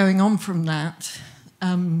going on from that,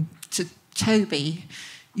 to Toby,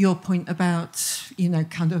 your point about,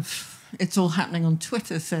 kind of, it's all happening on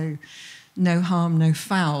Twitter, so no harm, no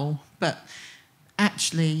foul. But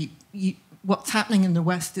actually, what's happening in the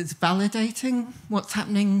West is validating what's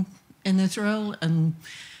happening in Israel. And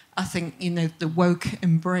I think, the woke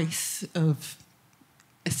embrace of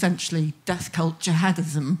essentially death cult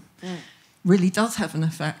jihadism really does have an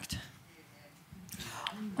effect.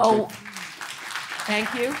 Oh,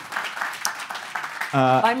 thank you.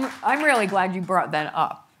 I'm really glad you brought that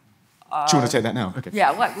up. Do you want to take that now? Okay.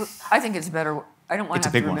 Yeah, I think it's better. I don't want to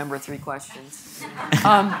have to remember 3 questions.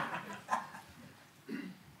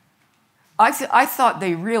 I thought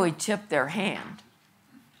they really tipped their hand,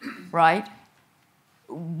 right?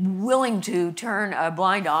 Willing to turn a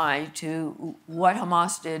blind eye to what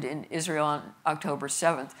Hamas did in Israel on October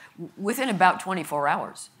 7th within about 24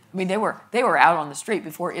 hours. I mean, they were out on the street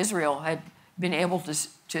before Israel had been able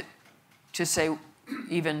to say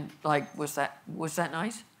even like, was that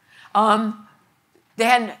nice? They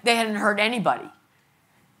hadn't hurt anybody.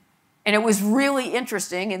 And it was really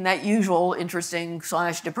interesting in that usual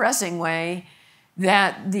interesting/depressing way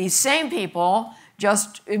that these same people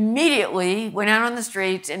just immediately went out on the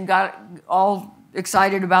streets and got all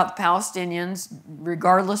excited about the Palestinians,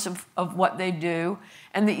 regardless of what they do,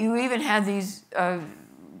 and that you even had these,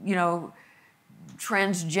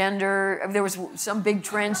 transgender, there was some big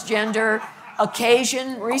transgender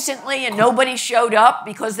occasion recently, and nobody showed up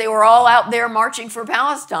because they were all out there marching for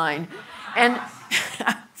Palestine. And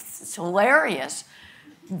it's hilarious.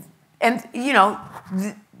 And,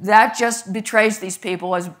 that just betrays these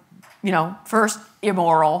people as, first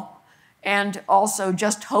immoral, and also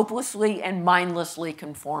just hopelessly and mindlessly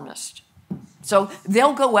conformist. So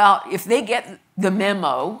they'll go out, if they get the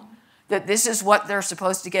memo that this is what they're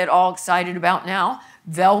supposed to get all excited about now,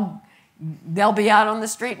 they'll be out on the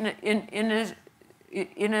street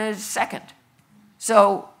in a second.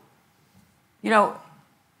 So,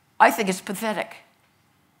 I think it's pathetic.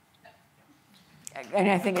 And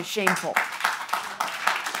I think it's shameful.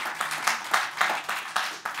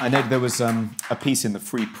 I know there was a piece in the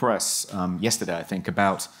Free Press yesterday, I think,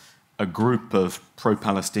 about a group of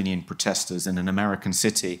pro-Palestinian protesters in an American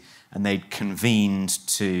city, and they'd convened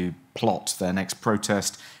to plot their next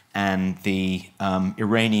protest, and the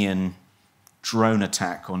Iranian drone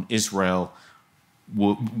attack on Israel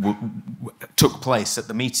took place at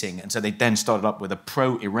the meeting, and so they then started up with a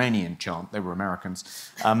pro-Iranian chant. They were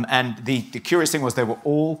Americans. And the curious thing was they were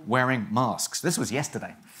all wearing masks. This was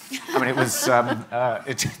yesterday. I mean, it was.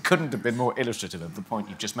 It couldn't have been more illustrative of the point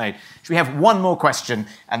you've just made. Should we have one more question,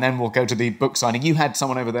 and then we'll go to the book signing? You had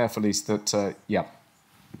someone over there, Felice, that, yeah.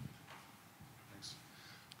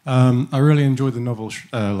 I really enjoyed the novel,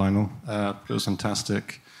 Lionel. It was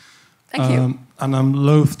fantastic. Thank you. And I'm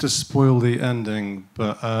loath to spoil the ending,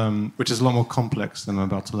 but which is a lot more complex than I'm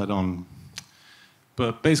about to let on.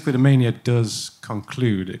 But basically, the mania does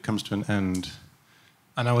conclude. It comes to an end.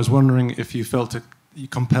 And I was wondering if you felt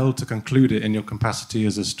compelled to conclude it in your capacity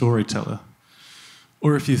as a storyteller,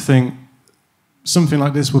 or if you think something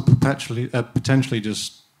like this would potentially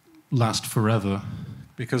just last forever,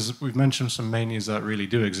 because we've mentioned some manias that really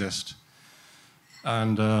do exist.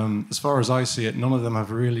 And as far as I see it, none of them have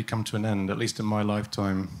really come to an end, at least in my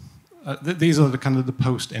lifetime. These are the kind of the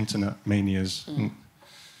post-internet manias.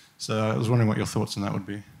 So I was wondering what your thoughts on that would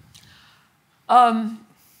be.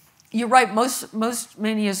 You're right. Most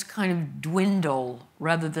manias kind of dwindle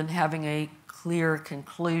rather than having a clear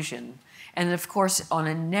conclusion. And of course, on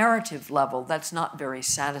a narrative level, that's not very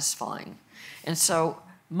satisfying. And so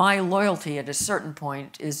my loyalty at a certain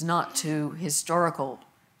point is not to historical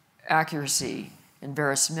accuracy and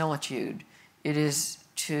verisimilitude. It is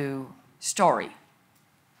to story.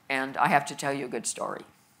 And I have to tell you a good story.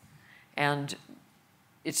 And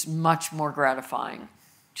it's much more gratifying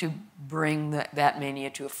to bring that mania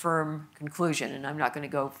to a firm conclusion. And I'm not going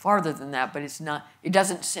to go farther than that, but it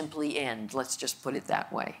doesn't simply end. Let's just put it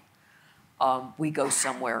that way. We go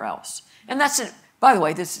somewhere else. And that's it. By the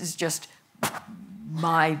way, this is just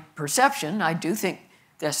my perception. I do think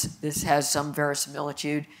this has some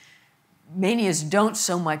verisimilitude. Manias don't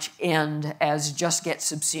so much end as just get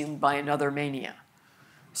subsumed by another mania,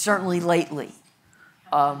 certainly lately.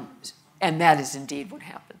 And that is indeed what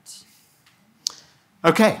happens.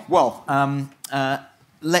 Okay, well,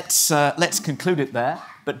 let's conclude it there.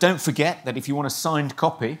 But don't forget that if you want a signed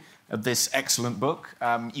copy of this excellent book,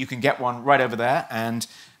 you can get one right over there, and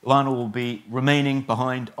Lionel will be remaining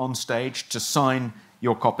behind on stage to sign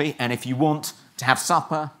your copy. And if you want to have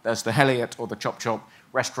supper, there's the Heliot or the Chop Chop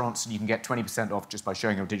restaurants, and you can get 20% off just by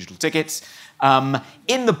showing your digital tickets.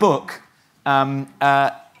 In the book,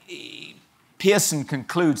 Pearson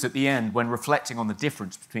concludes at the end, when reflecting on the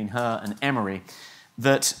difference between her and Emery,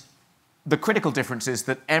 that the critical difference is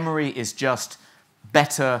that Emery is just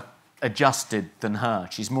better adjusted than her.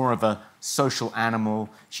 She's more of a social animal.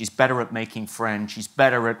 She's better at making friends. She's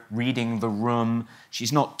better at reading the room.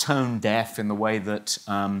 She's not tone deaf in the way that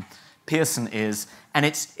Pearson is. And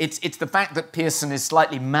it's the fact that Pearson is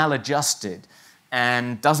slightly maladjusted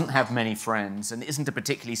and doesn't have many friends and isn't a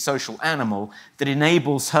particularly social animal that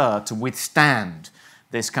enables her to withstand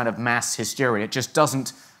this kind of mass hysteria. It just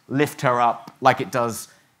doesn't lift her up like it does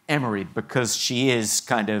Emery, because she is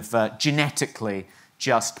kind of genetically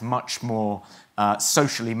just much more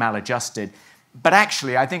socially maladjusted. But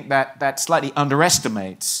actually, I think that slightly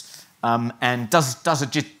underestimates and does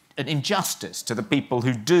an injustice to the people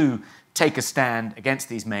who do take a stand against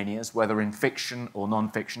these manias, whether in fiction or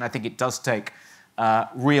non-fiction. I think it does take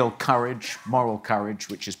real courage, moral courage,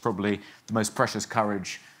 which is probably the most precious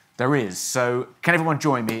courage there is. So can everyone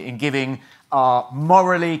join me in giving our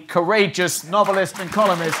morally courageous novelist and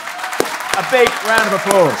columnist a big round of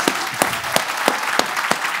applause?